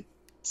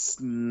it's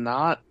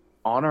not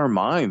on our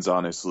minds,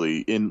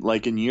 honestly.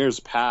 In years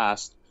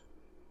past,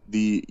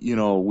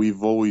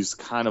 we've always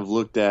kind of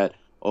looked at,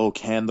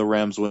 can the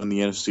Rams win the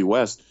NFC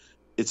West?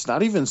 It's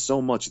not even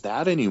so much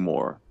that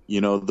anymore.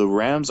 The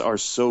Rams are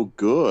so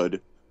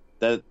good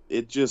that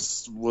it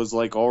just was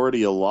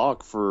already a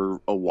lock for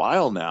a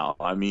while now.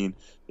 I mean,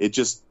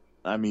 this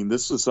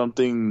was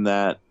something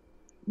that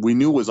we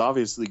knew was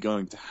obviously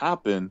going to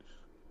happen,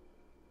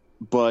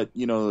 but,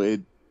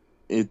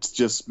 it's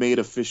just made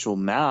official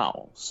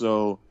now.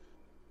 So,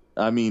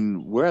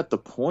 we're at the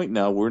point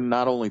now, we're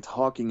not only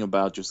talking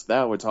about just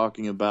that, we're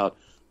talking about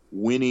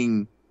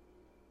winning,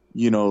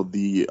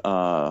 the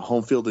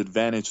home field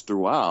advantage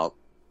throughout.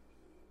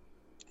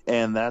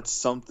 And that's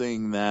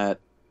something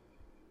that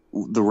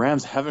the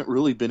Rams haven't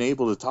really been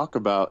able to talk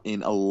about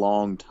in a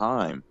long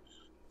time.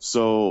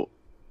 So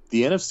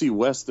the NFC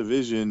West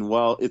division,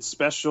 while it's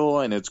special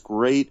and it's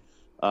great,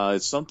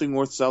 it's something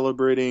worth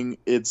celebrating,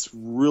 it's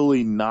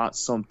really not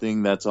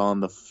something that's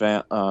on the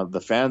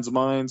fans'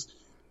 minds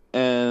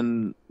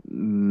and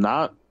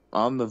not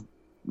on the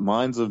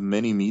minds of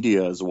many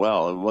media as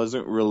well. It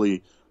wasn't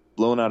really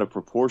blown out of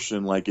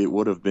proportion like it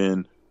would have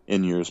been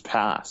in years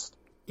past.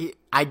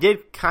 I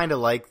did kind of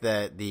like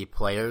that the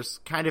players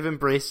kind of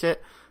embraced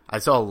it. I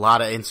saw a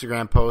lot of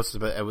Instagram posts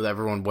with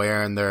everyone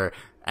wearing their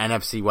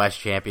NFC West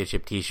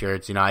Championship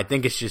t-shirts. I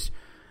think it's just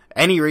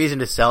any reason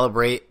to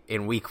celebrate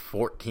in week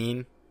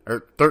 14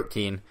 or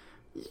 13.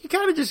 You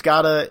kind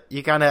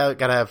of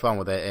gotta have fun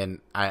with it. And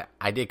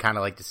I did kind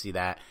of like to see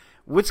that.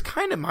 What's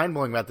kind of mind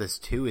blowing about this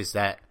too is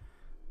that,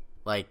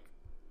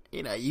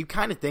 you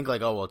kind of think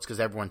it's because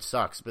everyone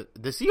sucks, but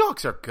the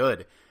Seahawks are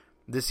good.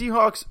 The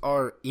Seahawks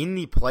are in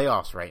the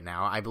playoffs right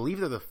now. I believe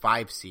they're the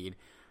 5 seed.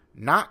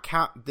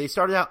 They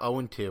started out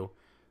 0-2.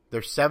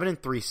 They're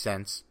 7-3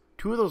 since.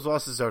 2 of those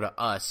losses are to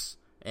us,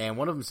 and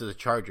one of them is to the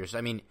Chargers.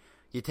 I mean,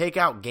 you take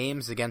out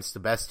games against the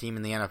best team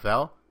in the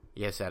NFL.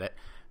 Yeah, I said it.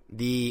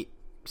 The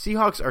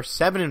Seahawks are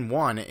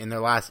 7-1 in their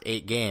last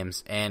 8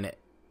 games, and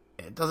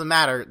it doesn't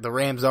matter. The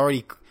Rams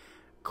already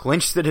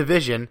clinched the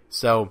division,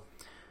 so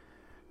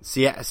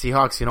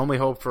Seahawks can only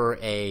hope for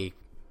a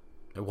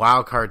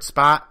wild card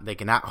spot. They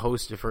cannot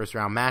host a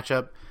first-round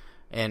matchup,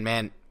 and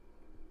man,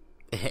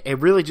 it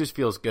really just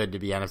feels good to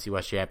be NFC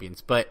West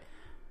champions. But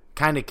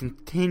kind of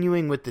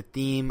continuing with the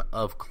theme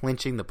of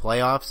clinching the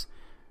playoffs,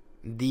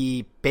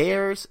 the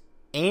Bears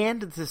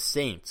and the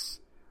Saints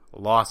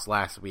lost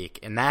last week,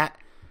 and that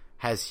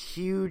has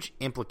huge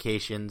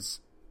implications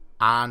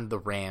on the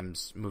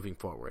Rams moving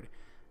forward.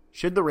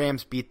 Should the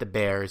Rams beat the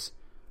Bears,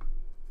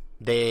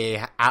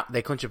 they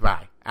clinch a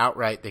bye.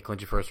 Outright, they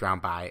clinch a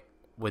first-round bye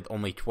with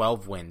only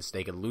 12 wins.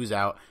 They could lose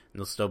out, and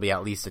they'll still be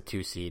at least a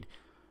 2 seed.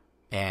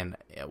 And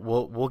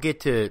we'll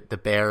get to the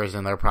Bears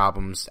and their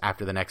problems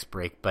after the next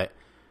break, but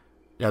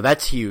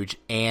that's huge.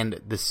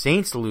 And the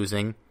Saints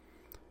losing,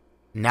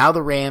 now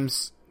the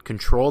Rams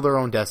control their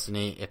own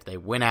destiny. If they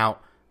win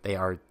out, they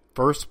are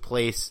first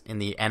place in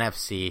the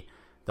NFC.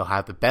 They'll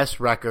have the best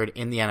record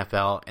in the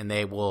NFL, and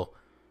they will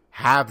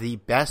have the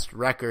best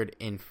record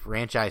in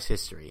franchise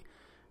history.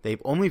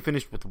 They've only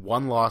finished with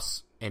 1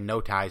 loss and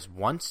no ties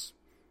once.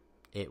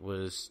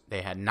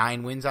 They had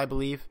 9 wins, I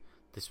believe.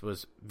 This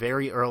was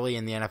very early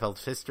in the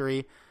NFL's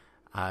history.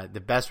 The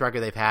best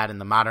record they've had in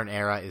the modern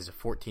era is a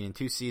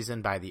 14-2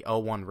 season by the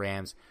 0-1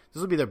 Rams.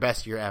 This will be their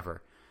best year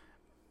ever.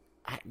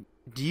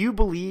 Do you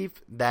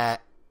believe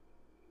that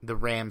the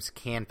Rams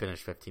can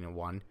finish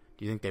 15-1?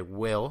 Do you think they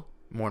will,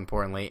 more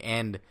importantly?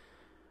 And,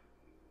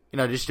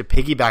 just to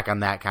piggyback on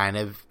that kind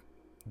of,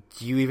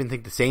 do you even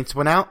think the Saints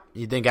went out?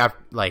 You think,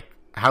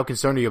 how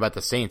concerned are you about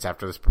the Saints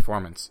after this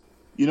performance?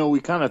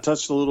 We kind of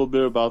touched a little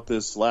bit about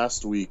this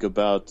last week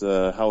about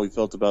how we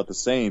felt about the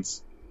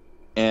Saints.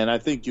 And I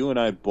think you and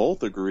I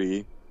both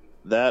agree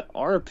that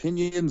our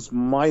opinions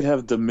might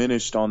have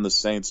diminished on the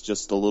Saints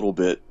just a little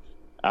bit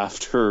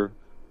after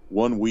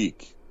 1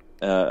 week.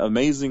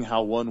 Amazing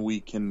how 1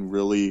 week can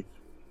really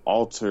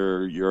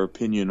alter your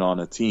opinion on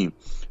a team.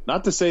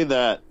 Not to say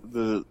that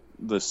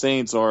the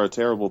Saints are a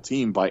terrible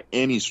team by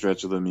any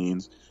stretch of the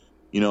means.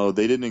 They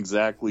didn't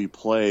exactly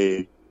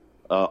play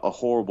a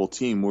horrible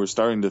team. We're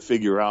starting to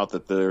figure out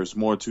that there's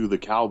more to the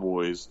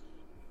Cowboys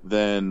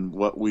than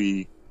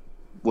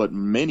what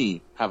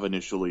many have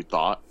initially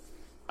thought.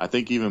 I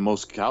think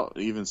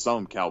even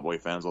some Cowboy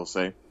fans will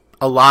say.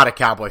 A lot of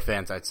Cowboy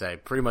fans, I'd say.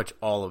 Pretty much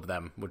all of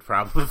them would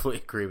probably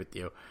agree with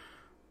you.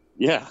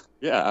 Yeah,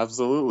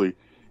 absolutely.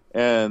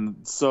 And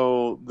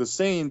so the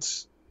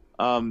Saints,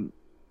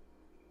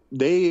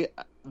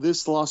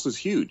 this loss was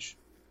huge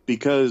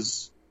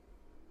because,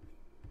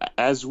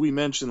 as we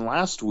mentioned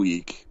last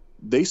week,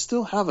 they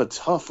still have a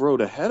tough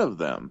road ahead of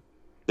them.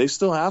 They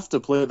still have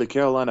to play the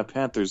Carolina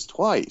Panthers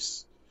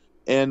twice.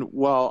 And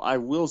while I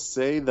will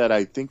say that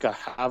I think I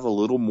have a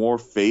little more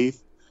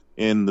faith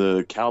in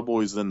the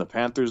Cowboys than the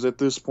Panthers at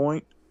this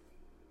point,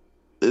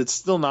 it's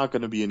still not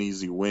going to be an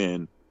easy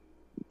win,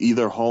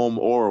 either home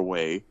or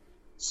away.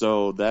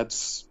 So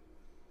that's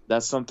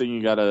something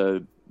you got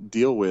to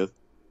deal with.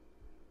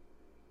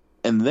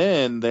 And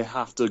then they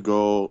have to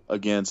go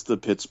against the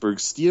Pittsburgh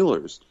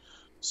Steelers.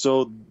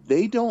 So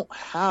they don't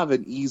have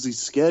an easy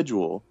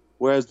schedule,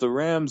 whereas the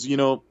Rams,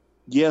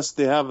 yes,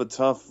 they have a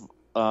tough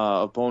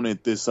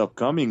opponent this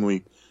upcoming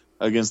week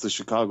against the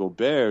Chicago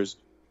Bears,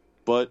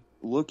 but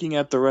looking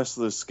at the rest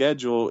of the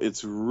schedule,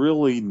 it's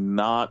really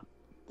not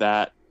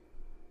that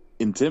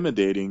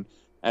intimidating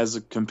as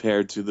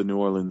compared to the New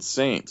Orleans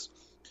Saints.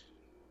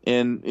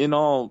 And in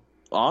all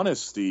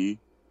honesty,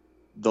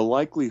 the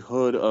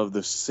likelihood of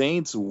the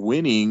Saints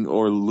winning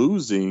or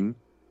losing,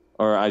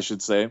 or I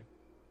should say,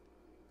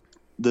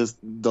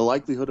 the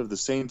likelihood of the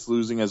Saints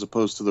losing as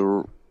opposed to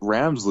the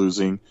Rams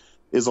losing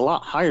is a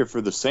lot higher for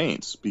the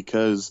Saints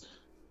because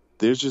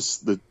there's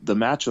just the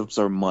matchups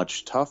are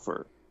much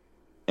tougher.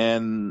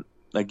 And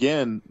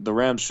again, the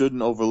Rams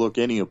shouldn't overlook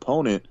any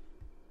opponent,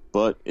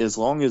 but as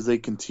long as they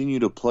continue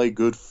to play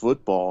good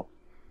football,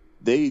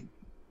 they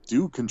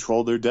do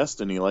control their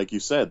destiny. Like you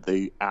said,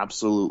 they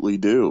absolutely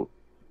do.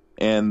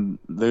 And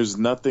there's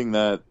nothing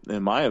that,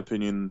 in my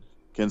opinion,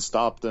 can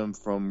stop them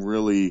from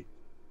really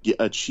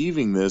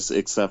achieving this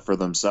except for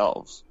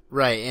themselves.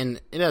 Right,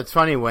 and it's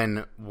funny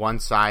when one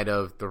side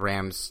of the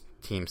Rams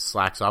team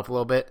slacks off a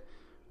little bit.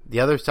 The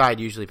other side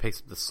usually picks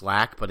up the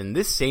slack, but in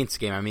this Saints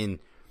game,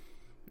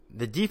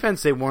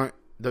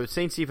 the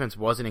Saints defense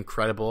wasn't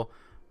incredible,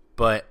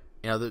 but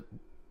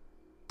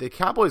the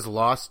Cowboys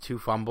lost 2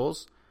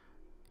 fumbles,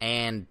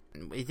 and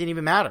it didn't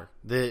even matter.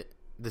 The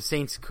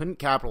Saints couldn't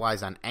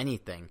capitalize on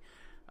anything.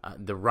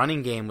 The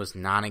running game was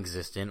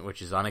non-existent,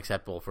 which is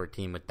unacceptable for a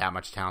team with that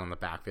much talent in the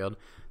backfield.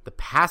 The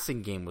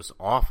passing game was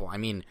awful.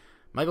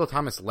 Michael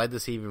Thomas led the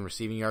team in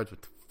receiving yards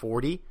with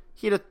 40.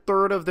 He had a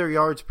third of their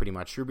yards pretty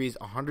much. Drew Brees,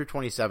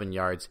 127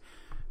 yards.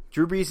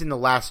 Drew Brees in the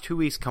last 2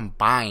 weeks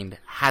combined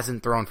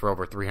hasn't thrown for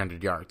over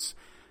 300 yards.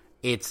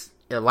 It's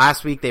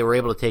last week they were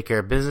able to take care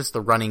of business.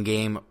 The running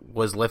game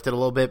was lifted a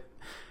little bit.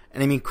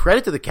 And I mean,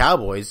 credit to the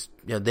Cowboys.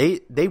 You know,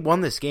 they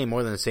won this game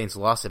more than the Saints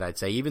lost it, I'd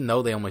say, even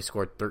though they only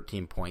scored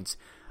 13 points.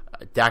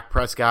 Dak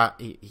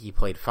Prescott, he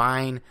played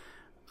fine.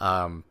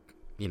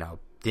 You know,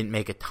 didn't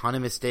make a ton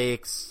of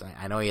mistakes.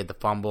 I know he had the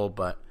fumble,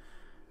 but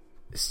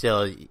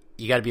still,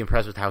 you got to be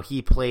impressed with how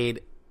he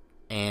played.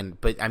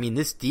 But I mean,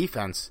 this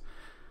defense,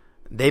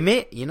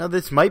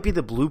 this might be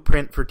the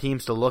blueprint for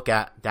teams to look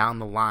at down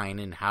the line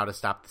and how to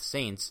stop the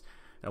Saints.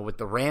 You know, with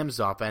the Rams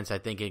offense, I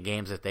think in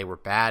games that they were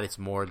bad, it's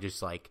more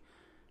just like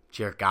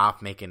Jared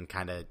Goff making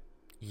kind of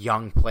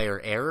young player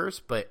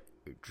errors, but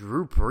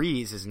Drew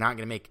Brees is not going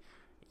to make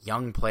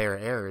young player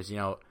errors. You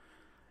know,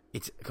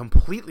 it's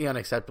completely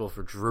unacceptable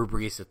for Drew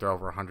Brees to throw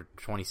over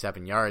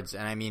 127 yards.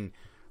 And I mean,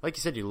 like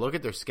you said, you look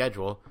at their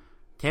schedule,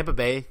 Tampa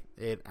Bay,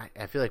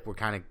 I feel like we're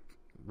kind of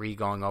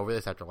re-going over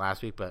this after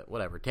last week, but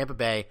whatever. Tampa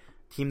Bay,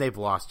 team they've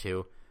lost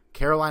to.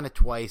 Carolina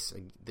twice.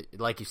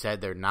 Like you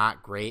said, they're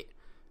not great.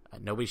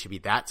 Nobody should be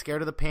that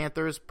scared of the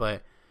Panthers,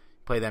 but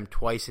play them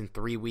twice in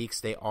 3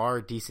 weeks. They are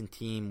a decent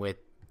team with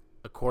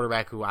a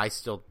quarterback who I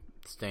still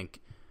think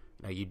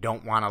you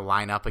don't want to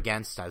line up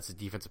against as a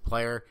defensive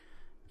player.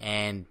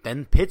 And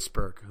then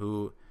Pittsburgh,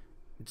 who,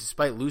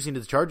 despite losing to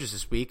the Chargers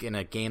this week in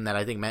a game that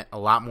I think meant a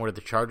lot more to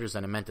the Chargers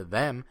than it meant to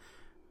them,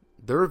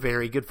 they're a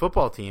very good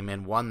football team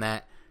and one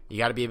that you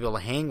got to be able to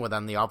hang with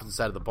on the opposite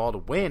side of the ball to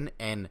win.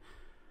 And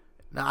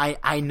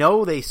I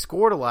know they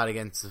scored a lot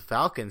against the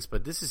Falcons,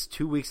 but this is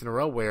 2 weeks in a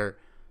row where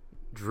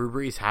Drew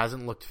Brees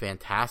hasn't looked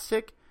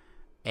fantastic.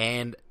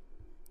 And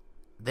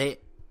I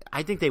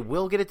think they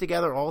will get it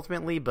together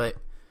ultimately, but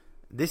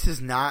this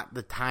is not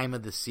the time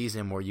of the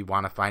season where you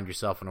want to find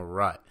yourself in a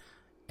rut.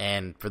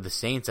 And for the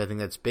Saints, I think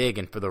that's big.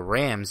 And for the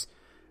Rams,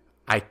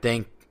 I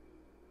think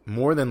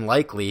more than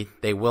likely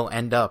they will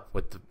end up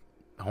with the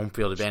home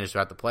field advantage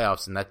throughout the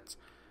playoffs, and that's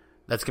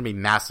going to be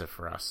massive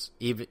for us.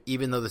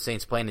 Even though the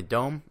Saints play in a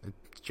dome,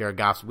 it's Jared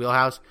Goff's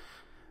wheelhouse,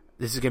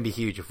 this is going to be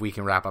huge if we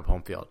can wrap up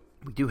home field.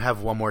 We do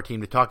have one more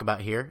team to talk about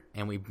here,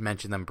 and we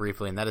mentioned them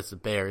briefly, and that is the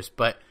Bears.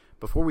 But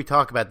before we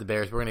talk about the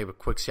Bears, we're going to give a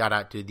quick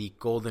shout-out to the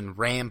Golden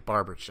Ram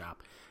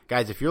Barbershop.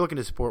 Guys, if you're looking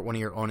to support one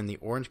of your own in the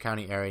Orange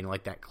County area and you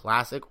like that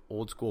classic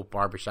old-school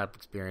barbershop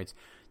experience,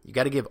 you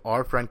got to give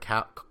our friend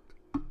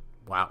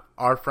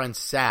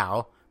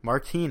Sal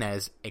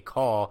Martinez a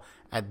call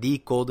at the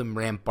Golden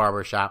Ram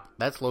Barbershop.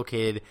 That's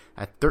located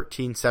at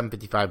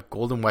 13755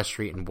 Golden West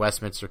Street in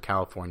Westminster,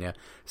 California.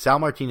 Sal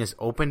Martinez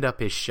opened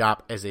up his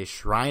shop as a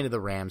shrine to the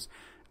Rams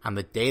on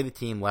the day the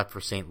team left for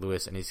St.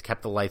 Louis, and he's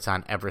kept the lights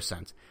on ever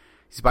since.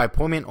 He's by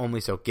appointment only,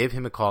 so give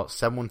him a call at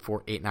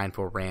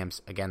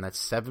 714-894-RAMS. Again, that's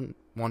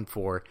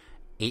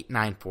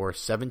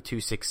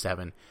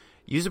 714-894-7267.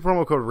 Use the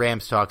promo code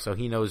RAMSTALK so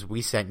he knows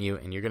we sent you,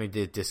 and you're going to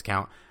get a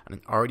discount on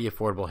an already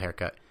affordable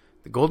haircut.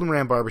 The Golden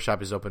Ram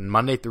Barbershop is open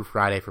Monday through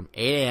Friday from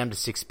 8 a.m. to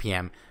 6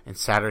 p.m. and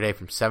Saturday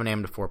from 7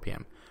 a.m. to 4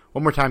 p.m.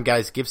 One more time,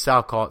 guys, give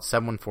Sal a call at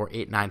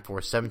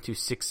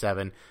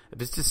 714-894-7267. A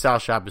visit to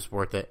Sal's shop is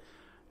worth it,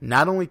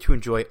 not only to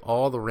enjoy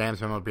all the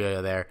Rams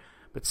memorabilia there,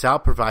 but Sal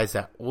provides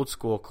that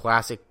old-school,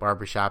 classic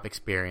barbershop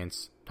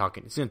experience. He's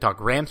going to talk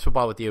Rams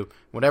football with you,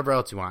 whatever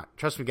else you want.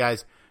 Trust me,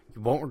 guys,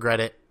 you won't regret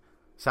it.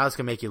 Sal's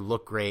going to make you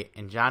look great.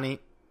 And, Johnny,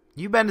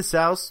 you've been to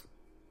Sal's.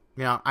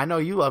 You know, I know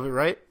you love it,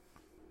 right?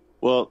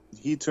 Well,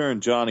 he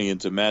turned Johnny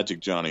into Magic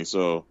Johnny,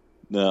 so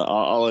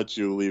I'll let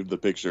you leave the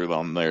picture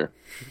on there.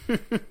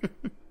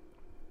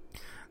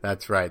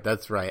 That's right.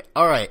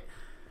 All right.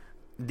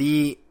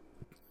 The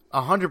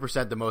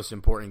 100% the most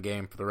important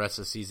game for the rest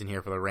of the season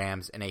here for the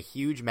Rams, and a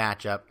huge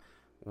matchup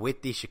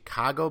with the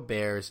Chicago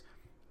Bears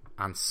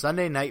on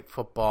Sunday Night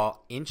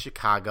Football in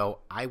Chicago.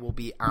 I will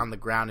be on the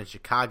ground in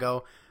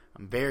Chicago.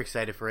 I'm very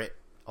excited for it,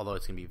 although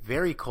it's going to be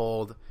very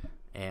cold,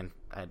 and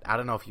I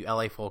don't know if you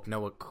LA folk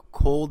know what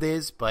cold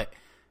is, but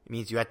it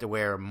means you have to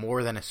wear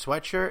more than a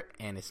sweatshirt,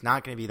 and it's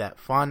not going to be that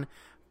fun,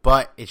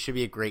 but it should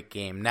be a great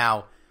game.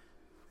 Now,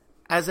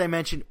 as I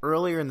mentioned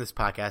earlier in this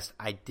podcast,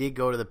 I did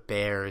go to the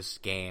Bears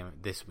game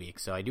this week,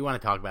 so I do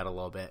want to talk about it a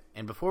little bit.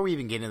 And before we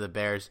even get into the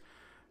Bears,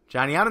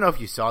 Johnny, I don't know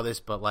if you saw this,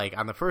 but like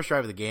on the first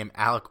drive of the game,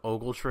 Alec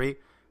Ogletree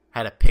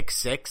had a pick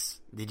six.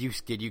 Did you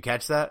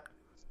catch that?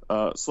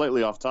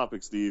 Slightly off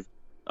topic, Steve.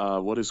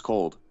 What is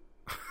cold?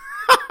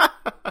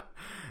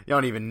 You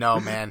don't even know,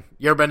 man.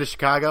 You ever been to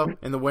Chicago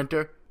in the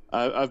winter?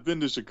 I've been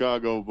to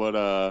Chicago,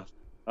 but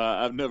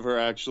I've never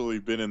actually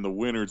been in the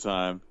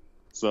wintertime.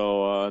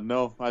 So,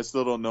 no, I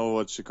still don't know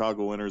what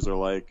Chicago winters are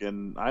like,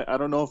 and I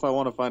don't know if I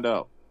want to find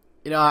out.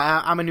 You know,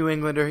 I'm a New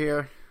Englander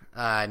here,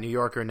 New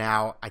Yorker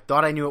now. I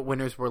thought I knew what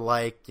winters were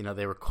like. You know,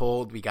 they were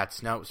cold. We got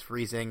snow. It was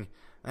freezing.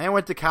 And I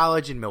went to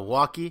college in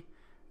Milwaukee,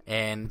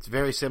 and it's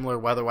very similar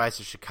weather-wise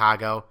to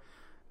Chicago.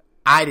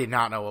 I did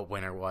not know what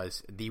winter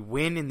was. The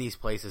wind in these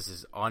places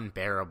is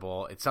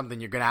unbearable. It's something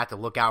you're going to have to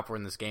look out for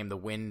in this game. The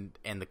wind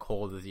and the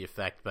cold is the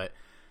effect. But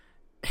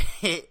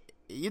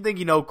you think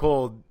you know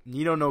cold.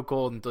 You don't know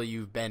cold until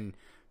you've been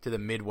to the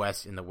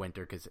Midwest in the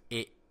winter because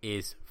it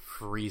is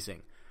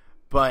freezing.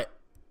 But,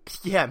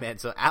 yeah, man,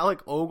 so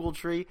Alec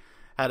Ogletree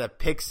had a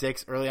pick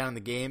 6 early on in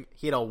the game.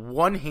 He had a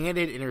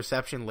one-handed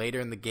interception later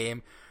in the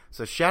game.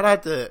 So shout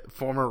out to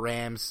former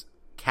Rams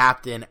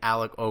captain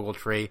Alec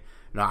Ogletree.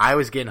 I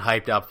was getting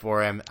hyped up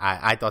for him.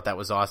 I thought that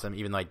was awesome,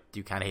 even though I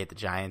do kind of hate the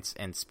Giants.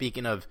 And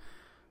speaking of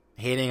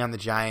hating on the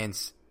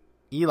Giants,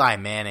 Eli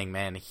Manning,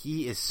 man,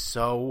 he is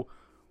so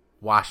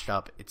washed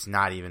up, it's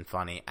not even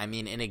funny. I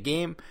mean, in a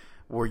game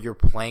where you're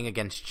playing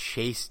against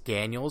Chase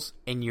Daniels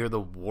and you're the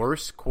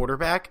worst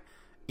quarterback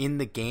in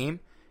the game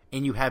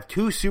and you have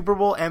 2 Super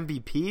Bowl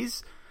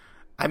MVPs,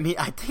 I mean,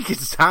 I think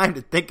it's time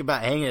to think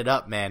about hanging it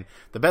up, man.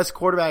 The best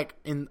quarterback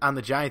on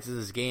the Giants in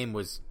this game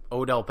was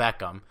Odell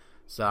Beckham.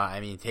 So, I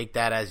mean, take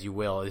that as you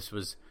will. This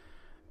was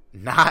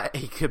not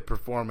a good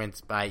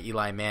performance by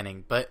Eli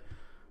Manning. But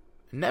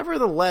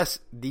nevertheless,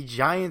 the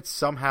Giants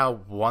somehow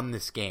won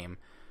this game.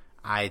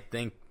 I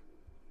think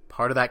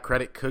part of that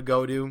credit could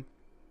go to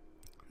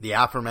the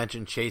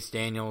aforementioned Chase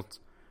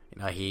Daniels.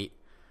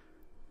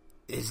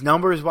 His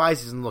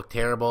numbers-wise doesn't look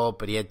terrible,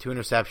 but he had 2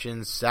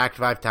 interceptions, sacked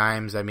 5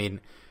 times. I mean,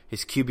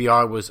 his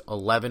QBR was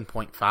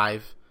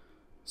 11.5,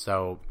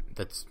 so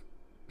that's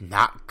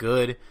not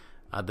good.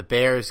 The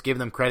Bears, give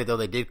them credit, though,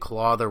 they did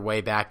claw their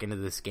way back into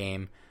this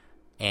game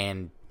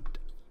and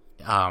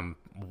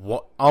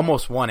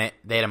almost won it.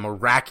 They had a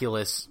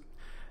miraculous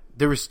 –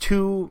 there was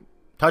 2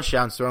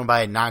 touchdowns thrown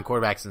by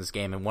non-quarterbacks in this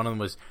game, and one of them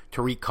was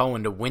Tariq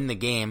Cohen to win the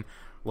game.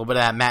 A little bit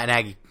of that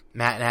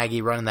Matt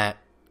Nagy running that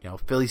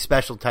Philly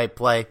special type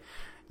play.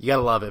 You got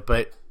to love it.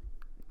 But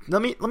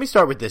let me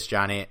start with this,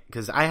 Johnny,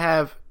 because I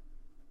have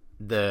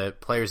the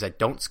players that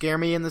don't scare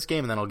me in this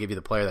game, and then I'll give you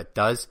the player that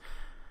does.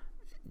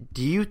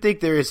 Do you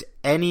think there is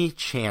any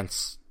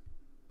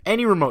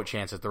remote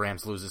chance that the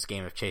Rams lose this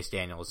game if Chase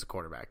Daniel is the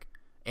quarterback?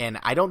 And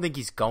I don't think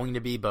he's going to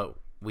be, but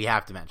we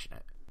have to mention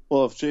it.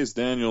 Well, if Chase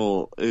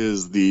Daniel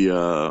is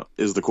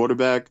the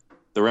quarterback,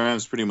 the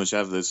Rams pretty much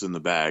have this in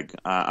the bag.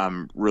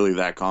 I'm really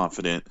that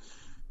confident.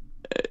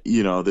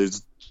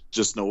 There's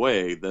just no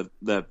way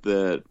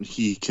that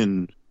he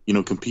can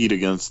compete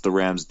against the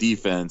Rams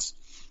defense.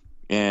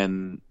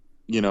 And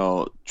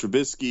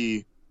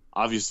Trubisky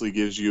obviously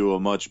gives you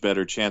a much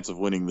better chance of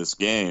winning this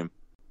game.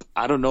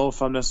 I don't know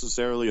if I'm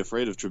necessarily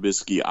afraid of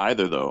Trubisky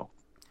either, though.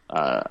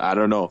 I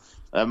don't know.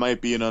 That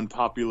might be an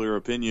unpopular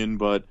opinion,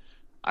 but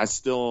I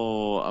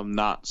still am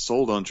not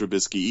sold on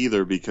Trubisky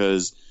either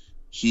because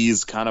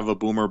he's kind of a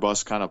boomer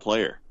bust kind of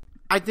player.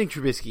 I think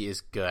Trubisky is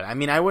good. I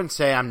mean, I wouldn't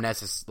say I'm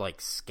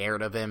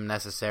scared of him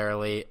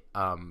necessarily.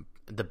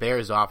 The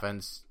Bears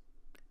offense,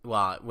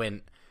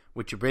 with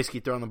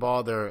Trubisky throwing the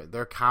ball,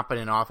 they're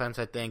competent offense,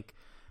 I think.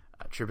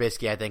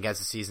 Trubisky, I think, as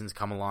the season's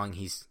come along,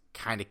 he's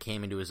kind of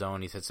came into his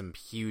own. He's had some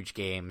huge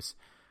games.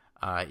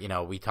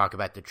 We talk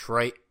about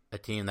Detroit, a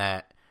team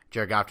that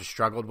Jared Goff just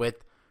struggled with.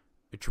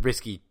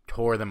 Trubisky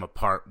tore them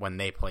apart when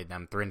they played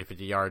them.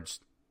 350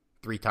 yards,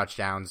 3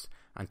 touchdowns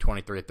on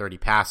 23 of 30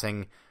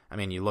 passing. I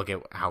mean, you look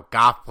at how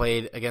Goff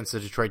played against the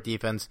Detroit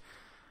defense.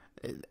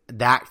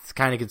 That's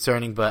kind of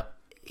concerning, but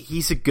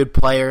he's a good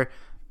player.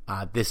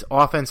 This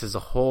offense as a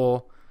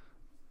whole,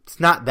 it's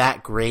not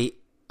that great.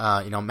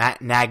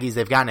 Matt Nagy's,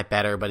 they've gotten it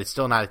better, but it's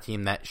still not a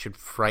team that should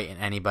frighten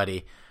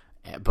anybody.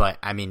 But,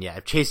 I mean, yeah,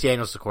 if Chase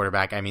Daniels the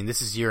quarterback, I mean,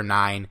 this is year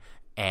 9,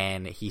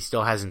 and he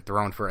still hasn't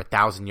thrown for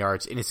 1,000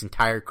 yards in his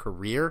entire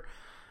career.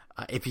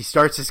 If he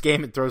starts this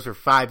game and throws for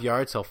 5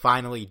 yards, he'll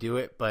finally do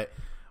it. But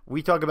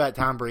we talk about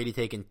Tom Brady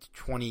taking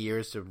 20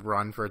 years to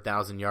run for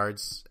 1,000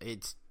 yards.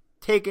 It's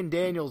taken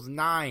Daniels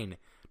 9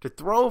 to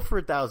throw for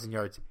 1,000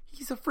 yards.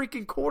 He's a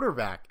freaking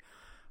quarterback.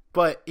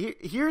 But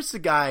here's the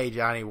guy,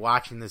 Johnny,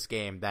 watching this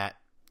game that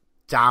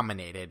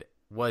dominated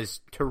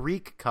was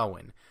Tariq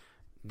Cohen.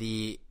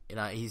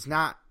 He's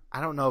not, I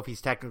don't know if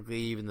he's technically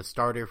even the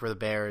starter for the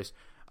Bears.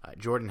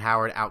 Jordan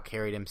Howard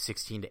outcarried him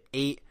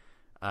 16-8.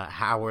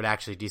 Howard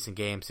actually decent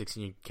game,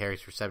 16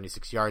 carries for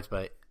 76 yards,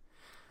 but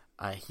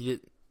he's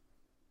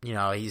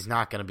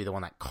not going to be the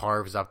one that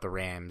carves up the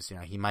Rams.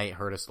 He might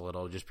hurt us a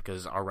little just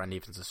because our run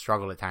defense has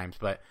struggled at times.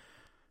 But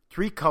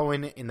Tariq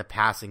Cohen in the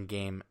passing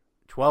game,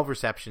 12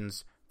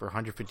 receptions for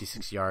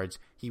 156 yards.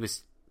 He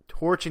was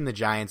torching the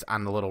Giants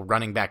on the little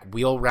running back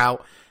wheel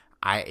route.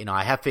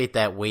 I have faith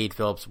that Wade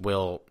Phillips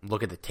will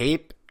look at the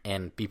tape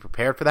and be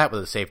prepared for that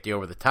with a safety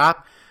over the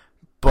top.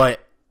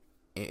 But,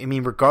 I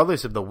mean,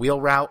 regardless of the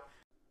wheel route,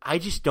 I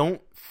just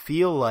don't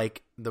feel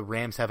like the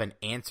Rams have an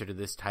answer to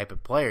this type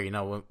of player.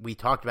 When we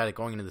talked about it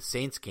going into the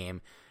Saints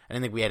game, I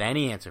didn't think we had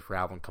any answer for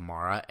Alvin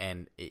Kamara,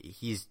 and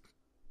he's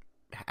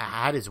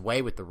had his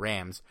way with the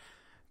Rams.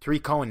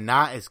 Tariq Cohen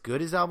not as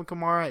good as Alvin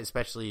Kamara,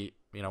 especially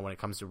when it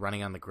comes to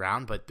running on the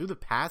ground, but through the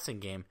passing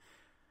game,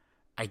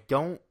 I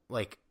don't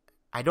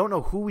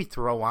know who we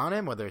throw on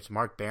him, whether it's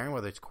Mark Barron,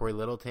 whether it's Corey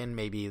Littleton,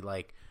 maybe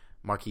like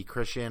Marquise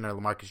Christian or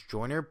LaMarcus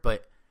Joyner,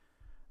 but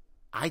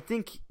I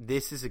think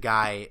this is a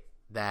guy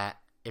that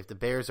if the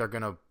Bears are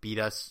going to beat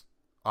us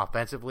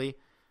offensively,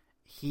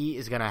 he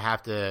is going to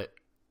have to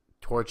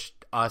torch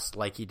us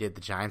like he did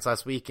the Giants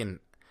last week, and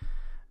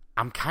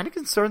I'm kind of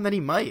concerned that he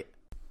might.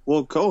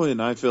 Well, Cohen,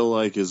 I feel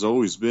like, has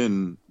always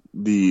been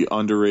the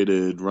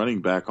underrated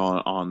running back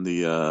on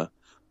the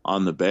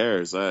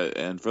Bears.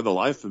 And for the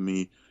life of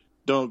me,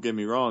 don't get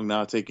me wrong,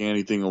 not taking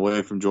anything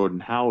away from Jordan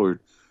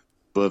Howard,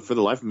 but for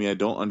the life of me, I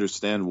don't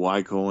understand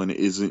why Cohen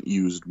isn't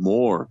used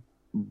more.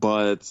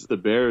 But the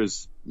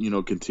Bears,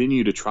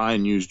 continue to try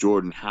and use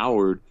Jordan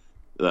Howard.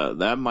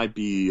 That might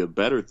be a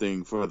better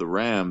thing for the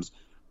Rams.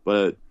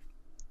 But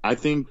I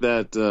think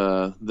that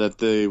that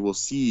they will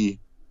see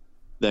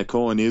that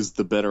Cohen is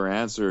the better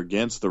answer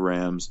against the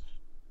Rams.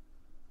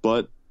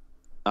 But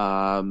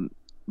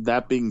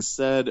that being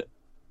said,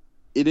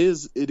 it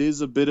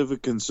is a bit of a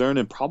concern,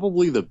 and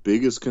probably the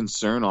biggest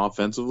concern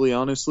offensively,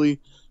 honestly,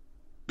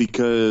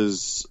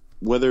 because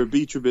whether it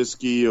be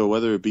Trubisky or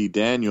whether it be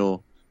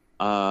Daniel,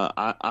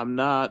 I'm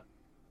not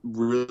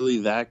really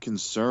that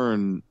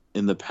concerned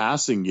in the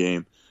passing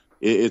game.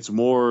 It's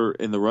more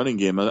in the running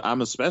game.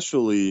 I'm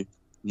especially,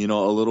 a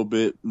little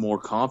bit more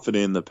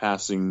confident in the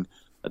passing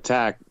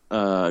attack,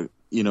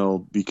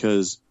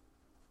 because,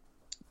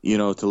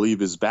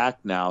 Talib is back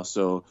now,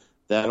 so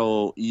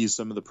that'll ease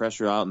some of the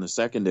pressure out in the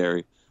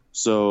secondary.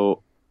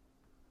 So,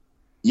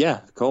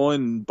 yeah,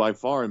 Cohen, by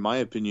far, in my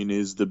opinion,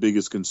 is the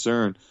biggest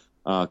concern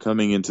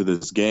coming into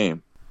this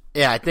game.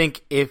 Yeah, I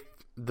think if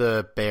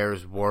the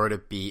Bears were to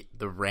beat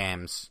the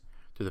Rams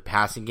through the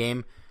passing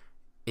game,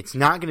 it's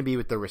not going to be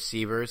with the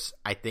receivers.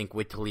 I think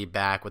with Talib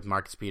back, with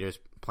Marcus Peters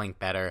playing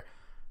better,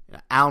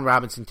 Allen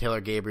Robinson,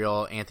 Taylor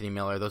Gabriel, Anthony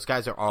Miller, those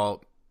guys are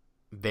all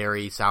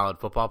very solid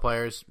football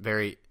players.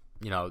 Very,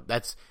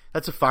 that's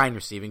a fine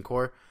receiving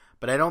core.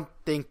 But I don't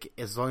think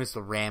as long as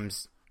the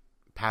Rams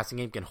passing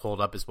game can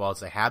hold up as well as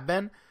they have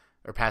been,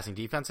 or passing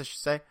defense, I should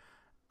say,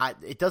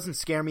 it doesn't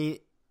scare me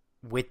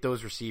with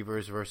those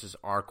receivers versus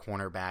our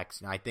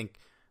cornerbacks. I think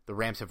the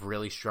Rams have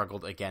really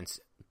struggled against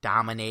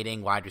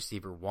dominating wide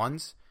receiver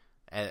ones,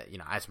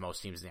 as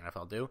most teams in the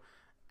NFL do.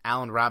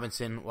 Allen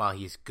Robinson, while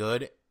he's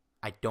good,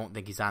 I don't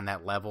think he's on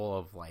that level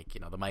of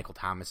the Michael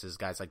Thomases,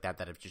 guys like that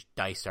have just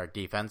diced our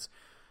defense.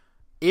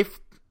 If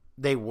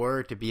they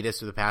were to beat us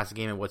through the passing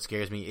game, and what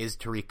scares me is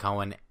Tariq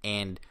Cohen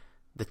and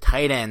the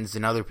tight ends,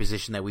 another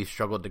position that we've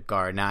struggled to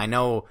guard. Now, I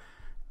know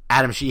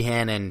Adam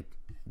Sheehan and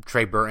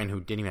Trey Burton, who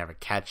didn't even have a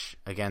catch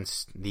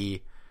against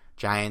the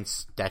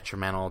Giants,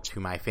 detrimental to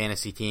my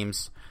fantasy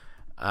teams.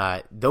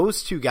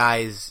 Those two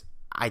guys,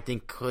 I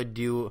think, could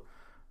do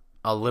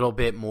a little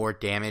bit more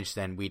damage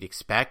than we'd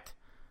expect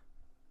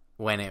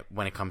when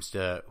it comes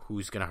to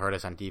who's going to hurt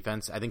us on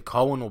defense. I think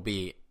Cohen will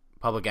be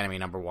public enemy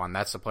number one.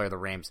 That's the player the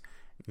Rams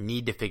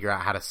need to figure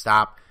out how to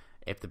stop.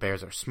 If the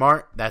Bears are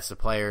smart, that's the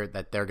player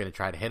that they're going to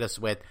try to hit us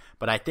with.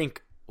 But I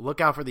think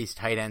look out for these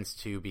tight ends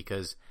too,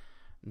 because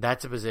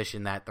that's a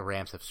position that the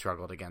Rams have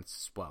struggled against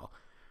as well.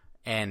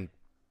 And,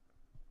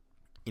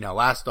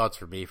 last thoughts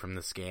for me from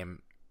this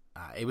game.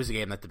 It was a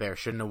game that the Bears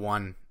shouldn't have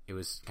won. It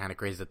was kind of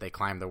crazy that they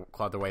clawed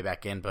their way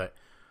back in, but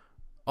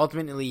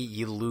ultimately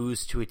you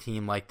lose to a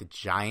team like the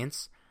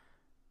Giants.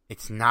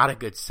 It's not a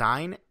good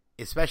sign,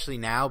 especially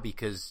now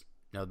because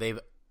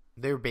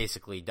they're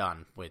basically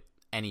done with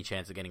any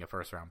chance of getting a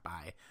first-round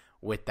bye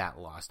with that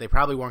loss. They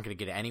probably weren't going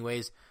to get it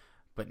anyways,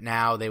 but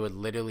now they would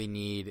literally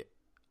need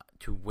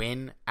to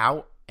win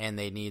out, and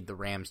they need the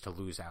Rams to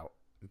lose out.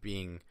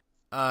 They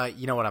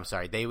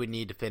would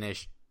need to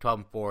finish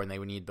 12-4, and they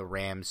would need the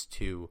Rams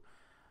to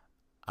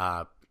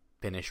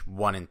finish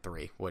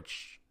 1-3,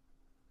 which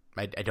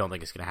I don't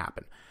think is going to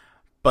happen.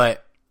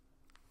 But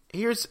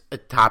here's a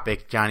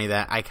topic, Johnny,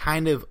 that I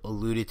kind of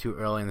alluded to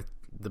early in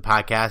the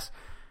podcast.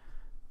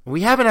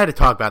 We haven't had to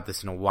talk about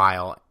this in a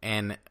while,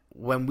 and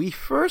when we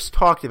first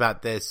talked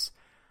about this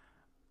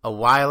a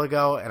while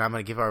ago, and I'm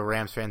going to give our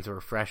Rams fans a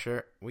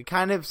refresher, we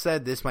kind of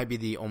said this might be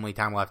the only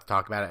time we'll have to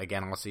talk about it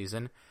again all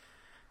season.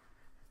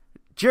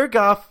 Jared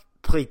Goff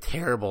played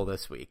terrible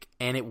this week,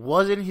 and it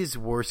wasn't his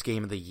worst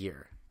game of the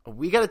year.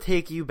 We got to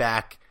take you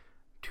back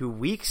to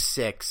week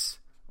 6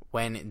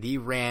 when the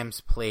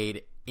Rams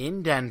played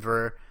in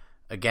Denver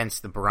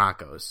against the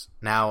Broncos.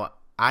 Now,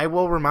 I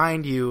will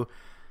remind you,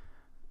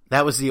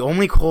 that was the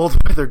only cold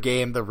weather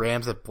game the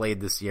Rams have played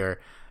this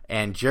year,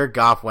 and Jared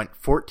Goff went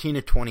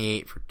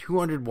 14-28 for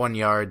 201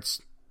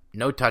 yards,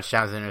 no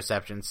touchdowns and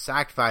interceptions,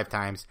 sacked 5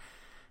 times.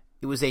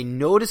 It was a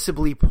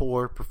noticeably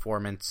poor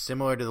performance,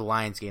 similar to the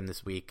Lions game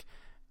this week,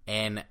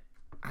 and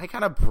I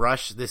kind of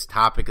brush this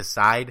topic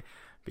aside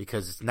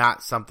because it's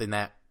not something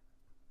that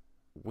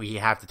we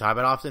have to talk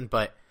about often,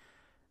 but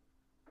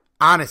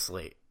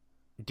honestly,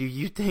 do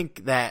you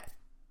think that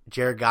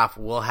Jared Goff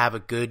will have a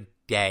good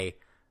day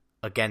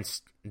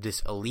against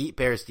this elite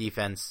Bears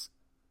defense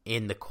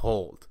in the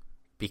cold?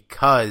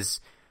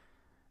 Because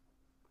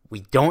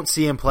we don't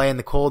see him play in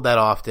the cold that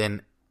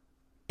often,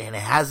 and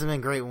it hasn't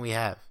been great when we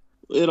have.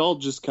 It all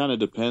just kind of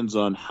depends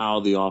on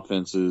how the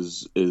offense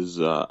is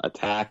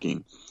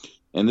attacking.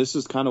 And this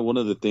is kind of one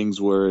of the things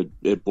where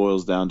it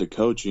boils down to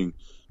coaching.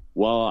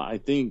 While I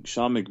think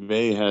Sean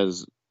McVay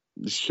has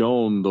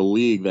shown the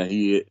league that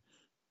he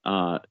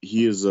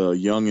is a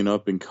young and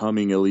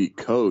up-and-coming elite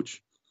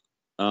coach,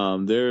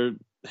 there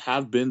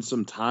have been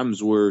some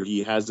times where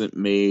he hasn't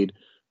made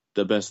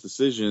the best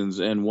decisions.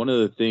 And one of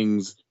the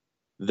things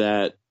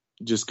that,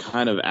 just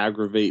kind of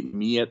aggravate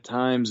me at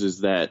times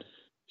is that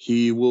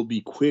he will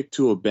be quick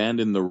to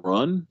abandon the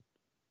run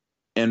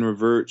and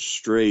revert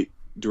straight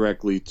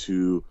directly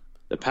to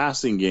the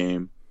passing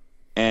game.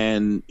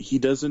 And he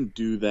doesn't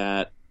do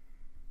that,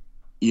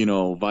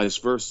 vice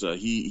versa.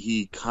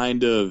 He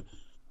kind of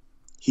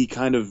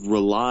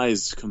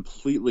relies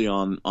completely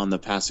on the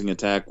passing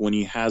attack when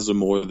he has a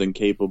more than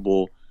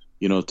capable,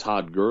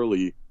 Todd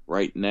Gurley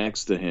right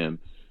next to him.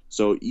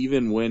 So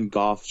even when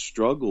Goff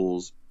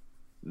struggles,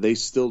 they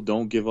still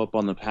don't give up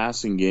on the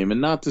passing game.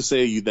 And not to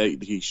say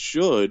that he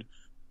should,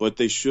 but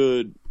they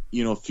should,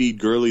 feed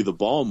Gurley the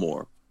ball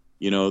more.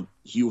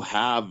 You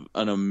have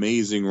an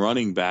amazing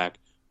running back.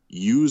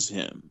 Use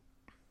him.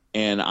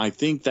 And I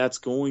think that's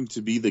going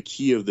to be the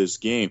key of this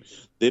game.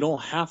 They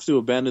don't have to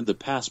abandon the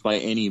pass by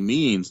any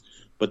means,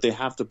 but they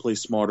have to play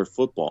smarter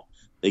football.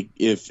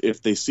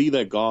 If they see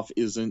that Goff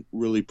isn't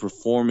really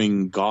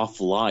performing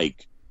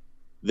Goff-like,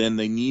 then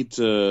they need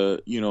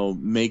to,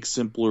 make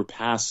simpler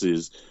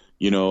passes.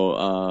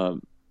 Not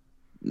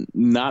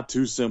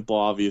too simple,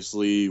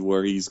 obviously,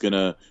 where he's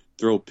gonna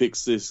throw pick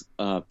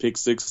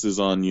sixes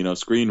on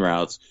screen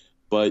routes,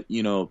 but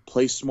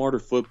play smarter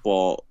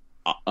football.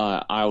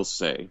 I'll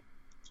say,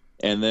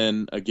 and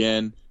then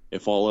again,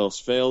 if all else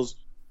fails,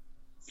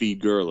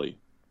 feed Gurley.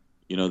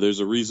 There's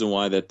a reason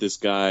why that this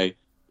guy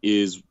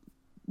is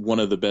one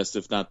of the best,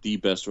 if not the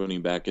best,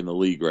 running back in the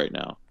league right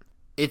now.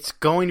 It's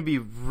going to be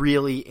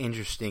really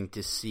interesting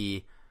to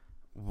see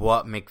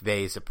what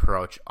McVay's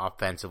approach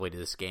offensively to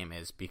this game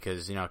is,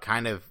 because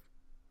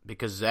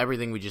because of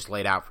everything we just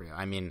laid out for you.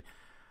 I mean,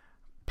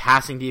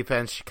 passing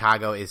defense,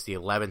 Chicago is the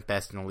 11th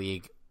best in the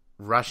league.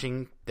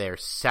 Rushing, they're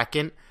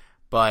second,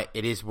 but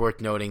it is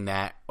worth noting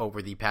that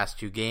over the past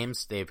 2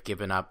 games, they've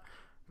given up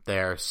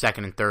their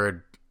second and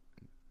third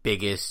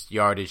biggest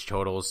yardage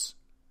totals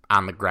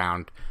on the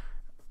ground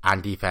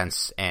on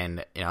defense.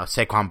 And,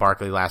 Saquon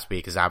Barkley last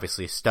week is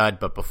obviously a stud,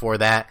 but before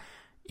that,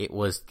 it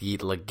was the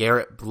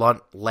LeGarrette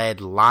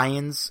Blount-led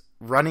Lions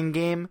running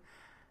game.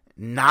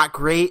 Not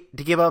great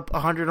to give up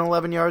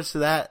 111 yards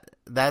to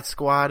that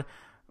squad,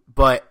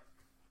 but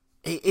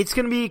it's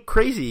going to be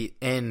crazy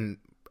and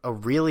a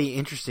really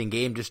interesting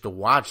game just to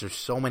watch. There's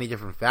so many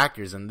different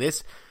factors, and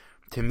this,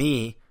 to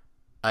me,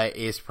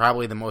 is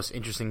probably the most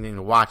interesting thing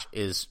to watch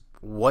is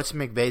what's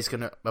McVay's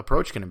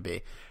approach going to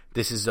be.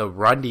 This is a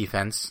run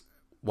defense,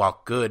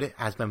 while good,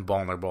 has been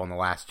vulnerable in the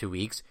last 2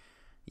 weeks.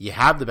 You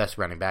have the best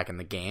running back in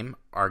the game,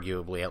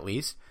 arguably at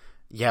least.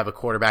 You have a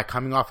quarterback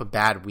coming off a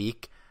bad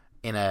week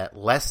in a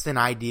less than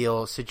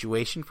ideal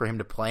situation for him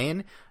to play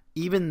in,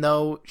 even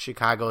though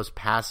Chicago's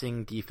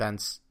passing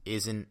defense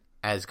isn't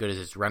as good as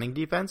its running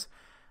defense.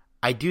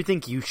 I do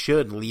think you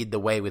should lead the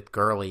way with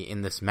Gurley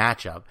in this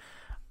matchup.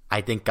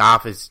 I think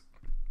Goff is,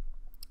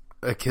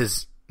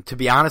 because to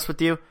be honest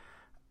with you,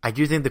 I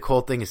do think the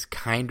Colt thing is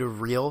kind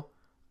of real.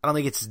 I don't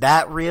think it's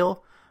that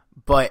real,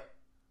 but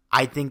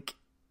I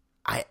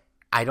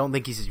don't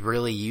think he's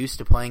really used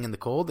to playing in the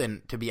cold,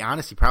 and to be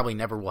honest, he probably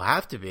never will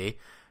have to be.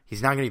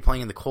 He's not going to be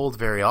playing in the cold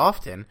very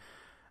often.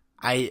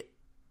 It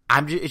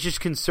just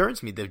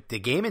concerns me. The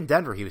game in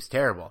Denver, he was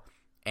terrible,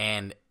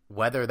 and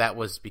whether that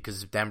was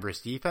because of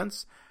Denver's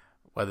defense,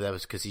 whether that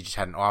was because he just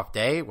had an off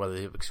day, whether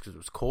it was because it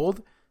was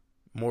cold,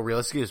 more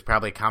realistically, it was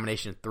probably a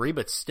combination of 3,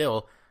 but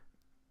still,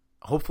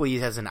 hopefully he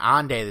has an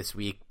on day this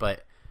week.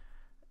 But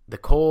the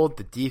cold,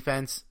 the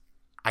defense,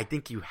 I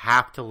think you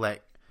have to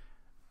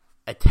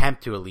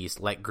attempt to at least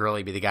let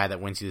Gurley be the guy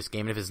that wins you this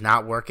game. And if it's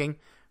not working,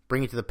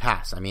 bring it to the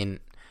pass. I mean,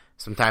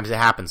 sometimes it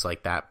happens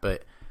like that,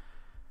 but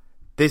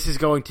this is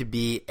going to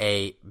be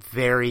a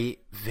very,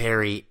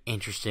 very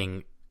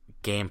interesting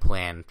game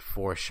plan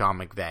for Sean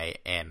McVay,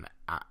 and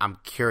I'm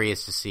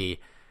curious to see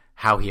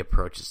how he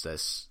approaches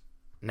this.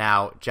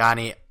 Now,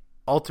 Johnny,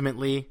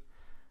 ultimately,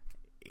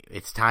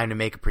 it's time to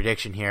make a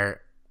prediction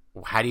here.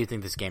 How do you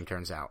think this game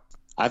turns out?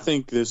 I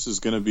think this is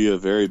going to be a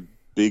very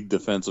big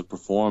defensive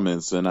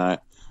performance, and I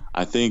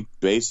think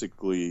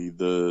basically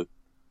the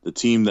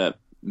team that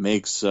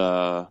makes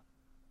the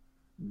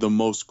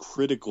most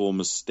critical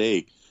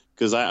mistake,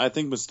 because I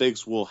think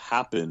mistakes will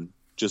happen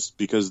just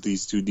because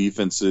these two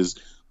defenses,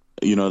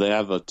 they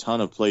have a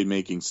ton of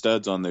playmaking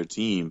studs on their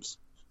teams.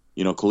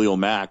 Khalil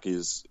Mack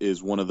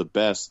is one of the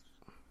best,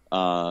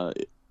 in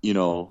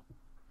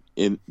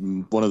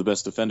one of the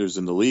best defenders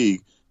in the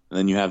league, and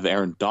then you have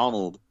Aaron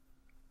Donald,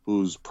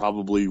 who's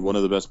probably one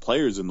of the best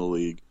players in the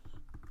league.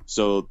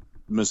 So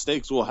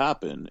mistakes will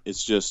happen.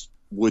 It's just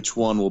which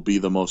one will be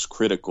the most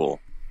critical.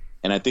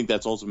 And I think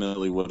that's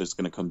ultimately what it's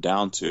going to come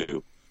down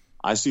to.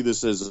 I see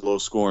this as a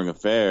low-scoring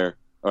affair,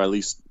 or at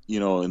least,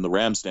 in the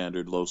Rams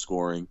standard,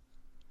 low-scoring.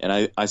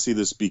 And I see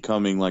this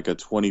becoming like a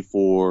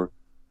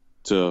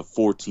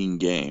 24-14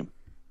 game.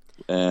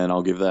 And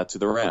I'll give that to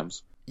the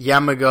Rams. Yeah,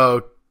 I'm going to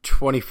go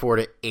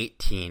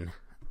 24-18.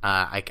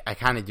 I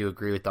kind of do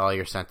agree with all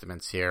your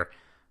sentiments here.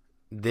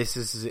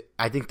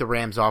 I think the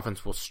Rams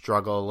offense will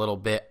struggle a little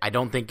bit. I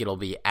don't think it'll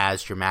be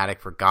as dramatic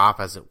for Goff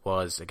as it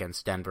was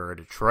against Denver or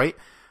Detroit,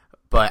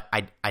 but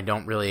I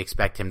don't really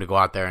expect him to go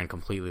out there and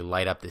completely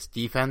light up this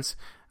defense.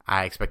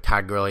 I expect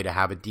Todd Gurley to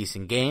have a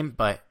decent game,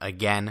 but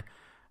again,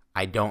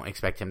 I don't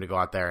expect him to go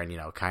out there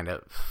and, kind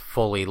of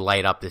fully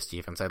light up this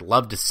defense. I'd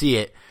love to see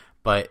it,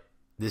 but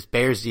this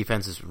Bears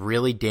defense is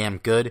really damn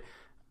good.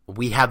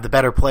 We have the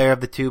better player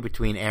of the two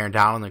between Aaron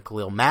Donald and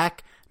Khalil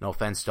Mack. No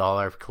offense to all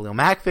our Khalil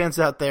Mack fans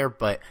out there,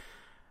 but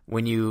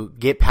when you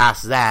get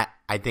past that,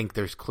 I think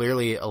there's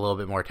clearly a little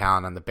bit more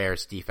talent on the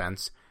Bears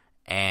defense,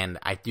 and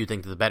I do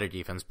think they're the better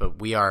defense, but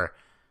we are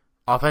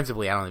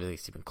offensively, I don't think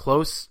it's even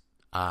close.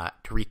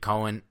 Tariq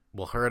Cohen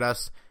will hurt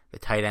us. The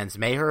tight ends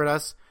may hurt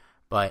us,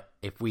 but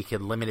if we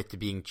could limit it to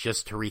being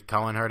just Tariq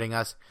Cohen hurting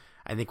us,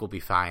 I think we'll be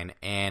fine.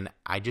 And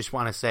I just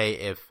want to say,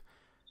 if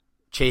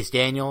Chase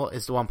Daniel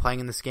is the one playing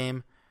in this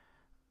game,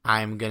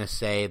 I'm going to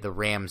say the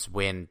Rams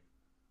win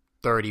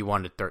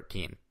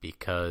 31-13,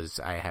 because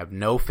I have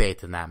no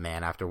faith in that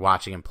man after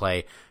watching him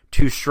play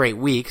 2 straight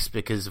weeks,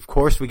 because of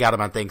course we got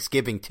him on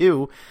Thanksgiving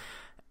too.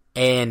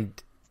 And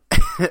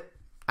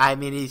I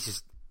mean,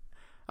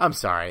 I'm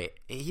sorry.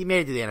 He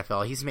made it to the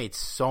NFL. He's made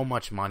so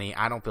much money.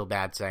 I don't feel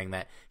bad saying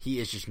that. He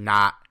is just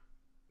not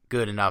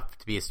good enough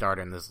to be a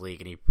starter in this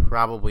league, and he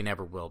probably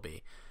never will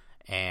be.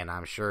 And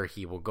I'm sure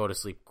he will go to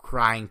sleep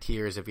crying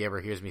tears if he ever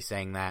hears me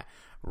saying that,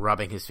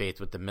 rubbing his face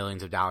with the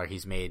millions of dollars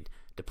he's made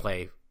to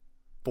play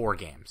 4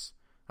 games.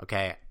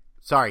 Okay?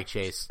 Sorry,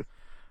 Chase.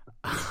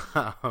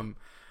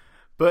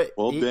 But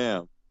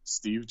damn.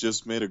 Steve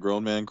just made a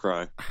grown man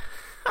cry.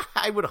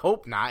 I would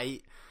hope not.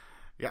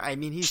 I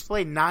mean, he's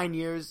played 9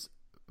 years.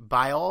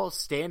 By all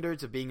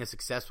standards of being a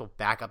successful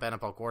backup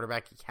NFL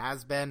quarterback, he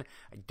has been.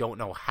 I don't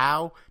know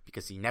how,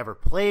 because he never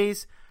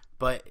plays,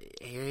 but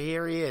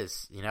here he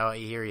is.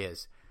 Here he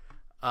is.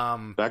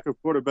 Backup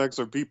quarterbacks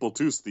are people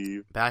too,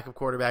 Steve. Backup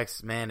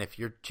quarterbacks, man, if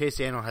you're Chase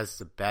Daniel has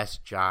the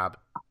best job,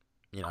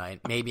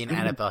 maybe in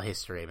NFL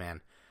history,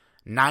 man.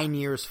 9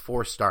 years,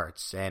 4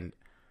 starts, and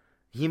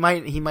he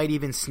might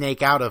even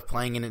snake out of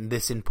playing in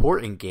this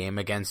important game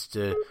against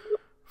a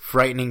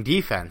frightening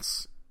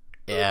defense.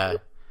 Yeah.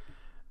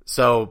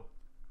 So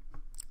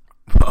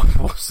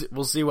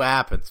we'll see what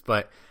happens.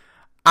 But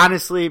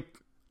honestly,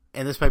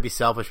 and this might be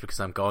selfish because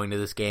I'm going to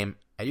this game,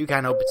 I do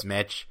kind of hope it's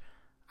Mitch.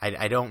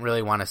 I don't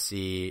really want to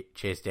see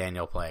Chase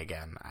Daniel play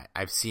again.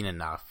 I've seen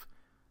enough.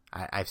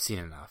 I've seen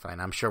enough,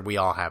 and I'm sure we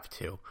all have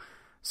too.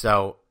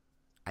 So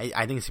I think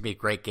it's going to be a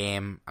great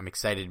game. I'm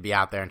excited to be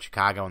out there in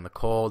Chicago in the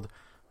cold,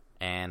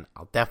 and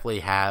I'll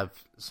definitely have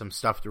some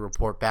stuff to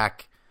report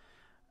back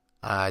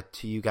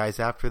to you guys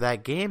after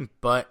that game.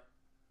 But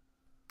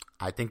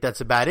I think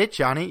that's about it,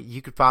 Johnny.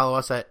 You can follow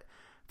us at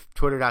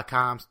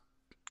twitter.com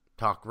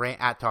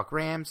at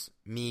TalkRams,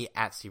 me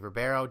at Steve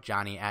Ribeiro,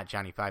 Johnny at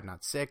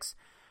Johnny5not6.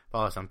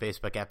 Follow us on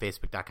Facebook at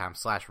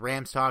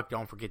facebook.com/RamsTalk.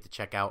 Don't forget to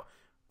check out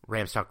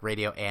Rams Talk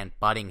Radio and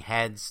Butting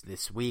Heads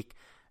this week.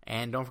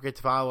 And don't forget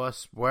to follow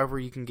us wherever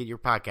you can get your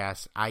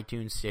podcasts: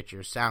 iTunes, Stitcher,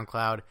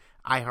 SoundCloud,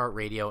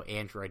 iHeartRadio,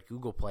 Android,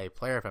 Google Play,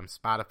 Player FM,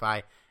 Spotify,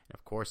 and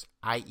of course,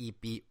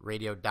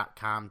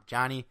 IEBeatRadio.com.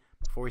 Johnny,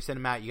 before we send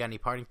them out, you got any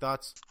parting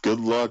thoughts? Good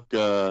luck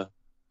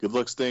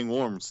staying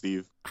warm,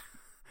 Steve.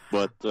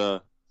 But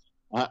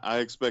I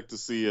expect to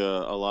see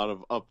a lot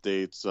of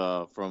updates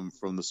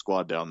from the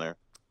squad down there.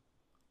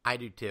 I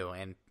do too,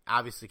 and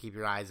obviously keep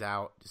your eyes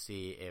out to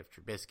see if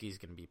Trubisky's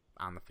going to be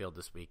on the field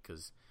this week,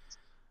 because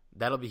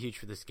that'll be huge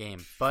for this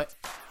game. But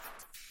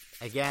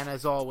again,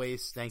 as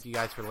always, thank you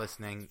guys for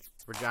listening.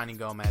 For Johnny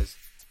Gomez,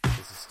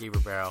 this is Steve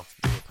Ribeiro.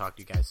 We'll talk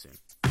to you guys soon.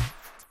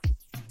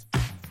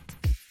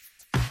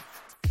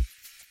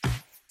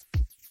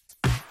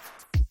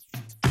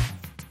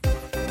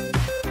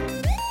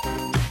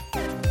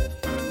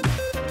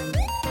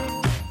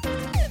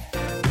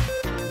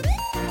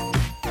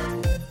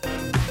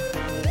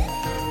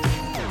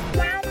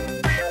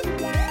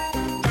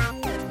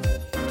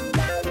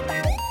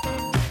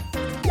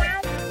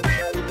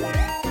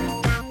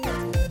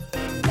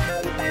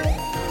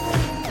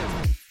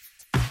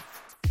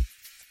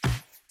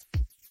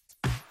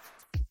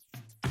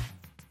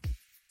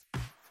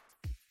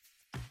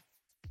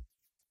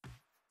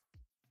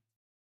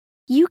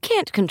 You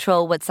can't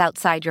control what's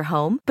outside your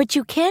home, but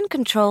you can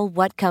control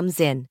what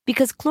comes in.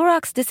 Because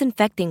Clorox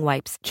disinfecting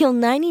wipes kill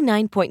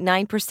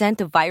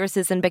 99.9% of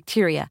viruses and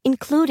bacteria,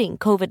 including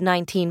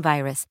COVID-19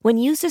 virus, when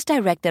used as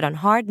directed on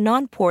hard,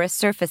 non-porous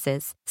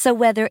surfaces. So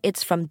whether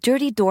it's from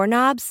dirty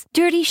doorknobs,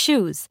 dirty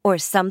shoes, or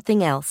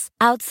something else,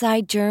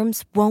 outside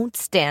germs won't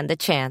stand a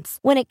chance.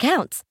 When it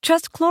counts,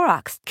 trust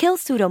Clorox. Kill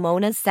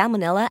Pseudomonas,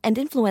 Salmonella, and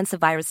influenza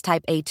virus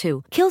type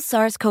A2. Kill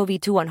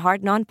SARS-CoV-2 on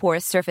hard,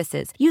 non-porous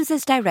surfaces. Use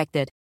as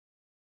directed.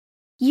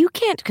 You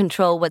can't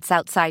control what's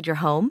outside your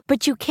home,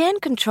 but you can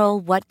control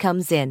what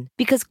comes in.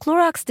 Because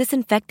Clorox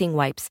disinfecting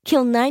wipes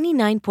kill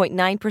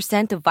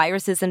 99.9% of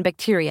viruses and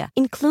bacteria,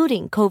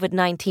 including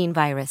COVID-19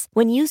 virus,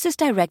 when used as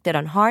directed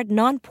on hard,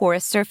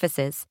 non-porous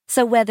surfaces.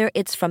 So whether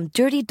it's from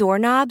dirty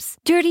doorknobs,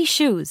 dirty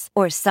shoes,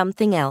 or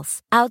something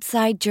else,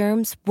 outside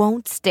germs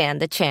won't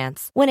stand a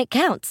chance. When it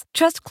counts,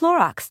 trust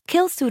Clorox.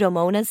 Kill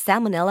Pseudomonas,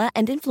 Salmonella,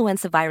 and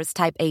influenza virus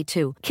type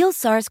A2. Kill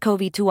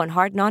SARS-CoV-2 on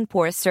hard,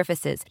 non-porous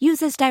surfaces.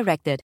 Use as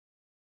directed.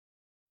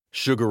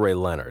 Sugar Ray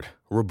Leonard,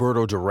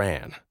 Roberto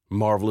Duran,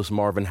 Marvelous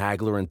Marvin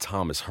Hagler, and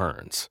Thomas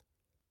Hearns.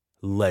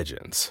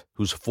 Legends,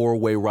 whose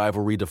four-way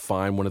rivalry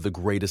defined one of the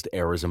greatest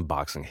eras in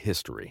boxing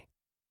history.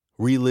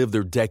 Relive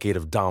their decade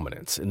of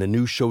dominance in the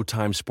new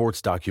Showtime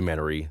sports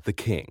documentary, The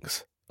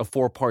Kings, a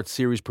 4-part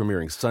series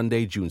premiering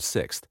Sunday, June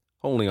 6th,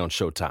 only on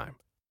Showtime.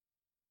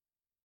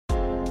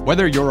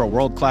 Whether you're a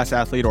world-class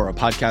athlete or a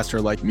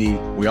podcaster like me,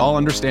 we all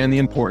understand the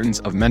importance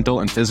of mental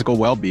and physical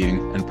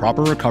well-being and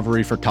proper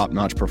recovery for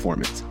top-notch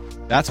performance.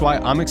 That's why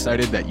I'm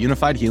excited that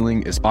Unified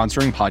Healing is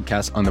sponsoring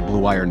podcasts on the Blue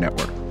Wire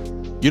Network.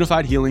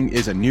 Unified Healing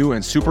is a new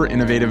and super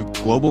innovative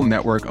global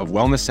network of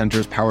wellness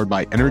centers powered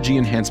by Energy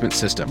Enhancement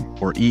System,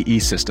 or EE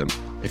System.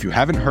 If you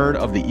haven't heard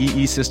of the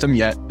EE System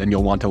yet, then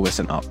you'll want to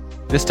listen up.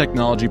 This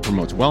technology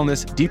promotes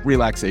wellness, deep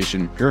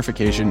relaxation,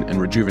 purification,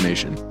 and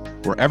rejuvenation.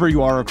 Wherever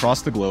you are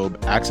across the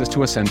globe, access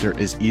to a center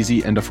is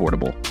easy and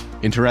affordable.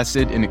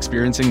 Interested in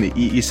experiencing the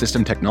EE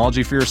System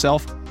technology for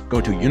yourself? Go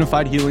to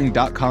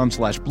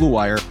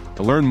unifiedhealing.com/bluewire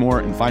to learn more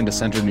and find a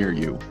center near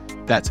you.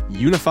 That's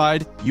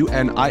unified,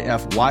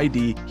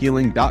 UNIFYD,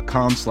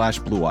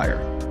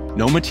 healing.com/bluewire.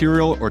 No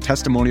material or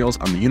testimonials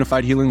on the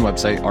Unified Healing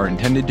website are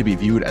intended to be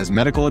viewed as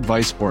medical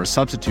advice or a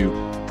substitute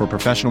for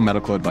professional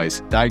medical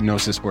advice,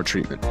 diagnosis, or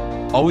treatment.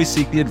 Always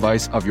seek the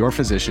advice of your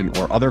physician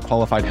or other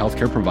qualified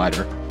healthcare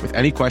provider with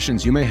any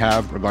questions you may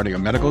have regarding a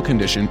medical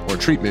condition or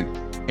treatment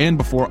and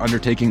before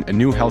undertaking a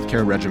new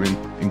healthcare regimen,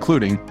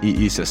 including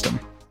EE System.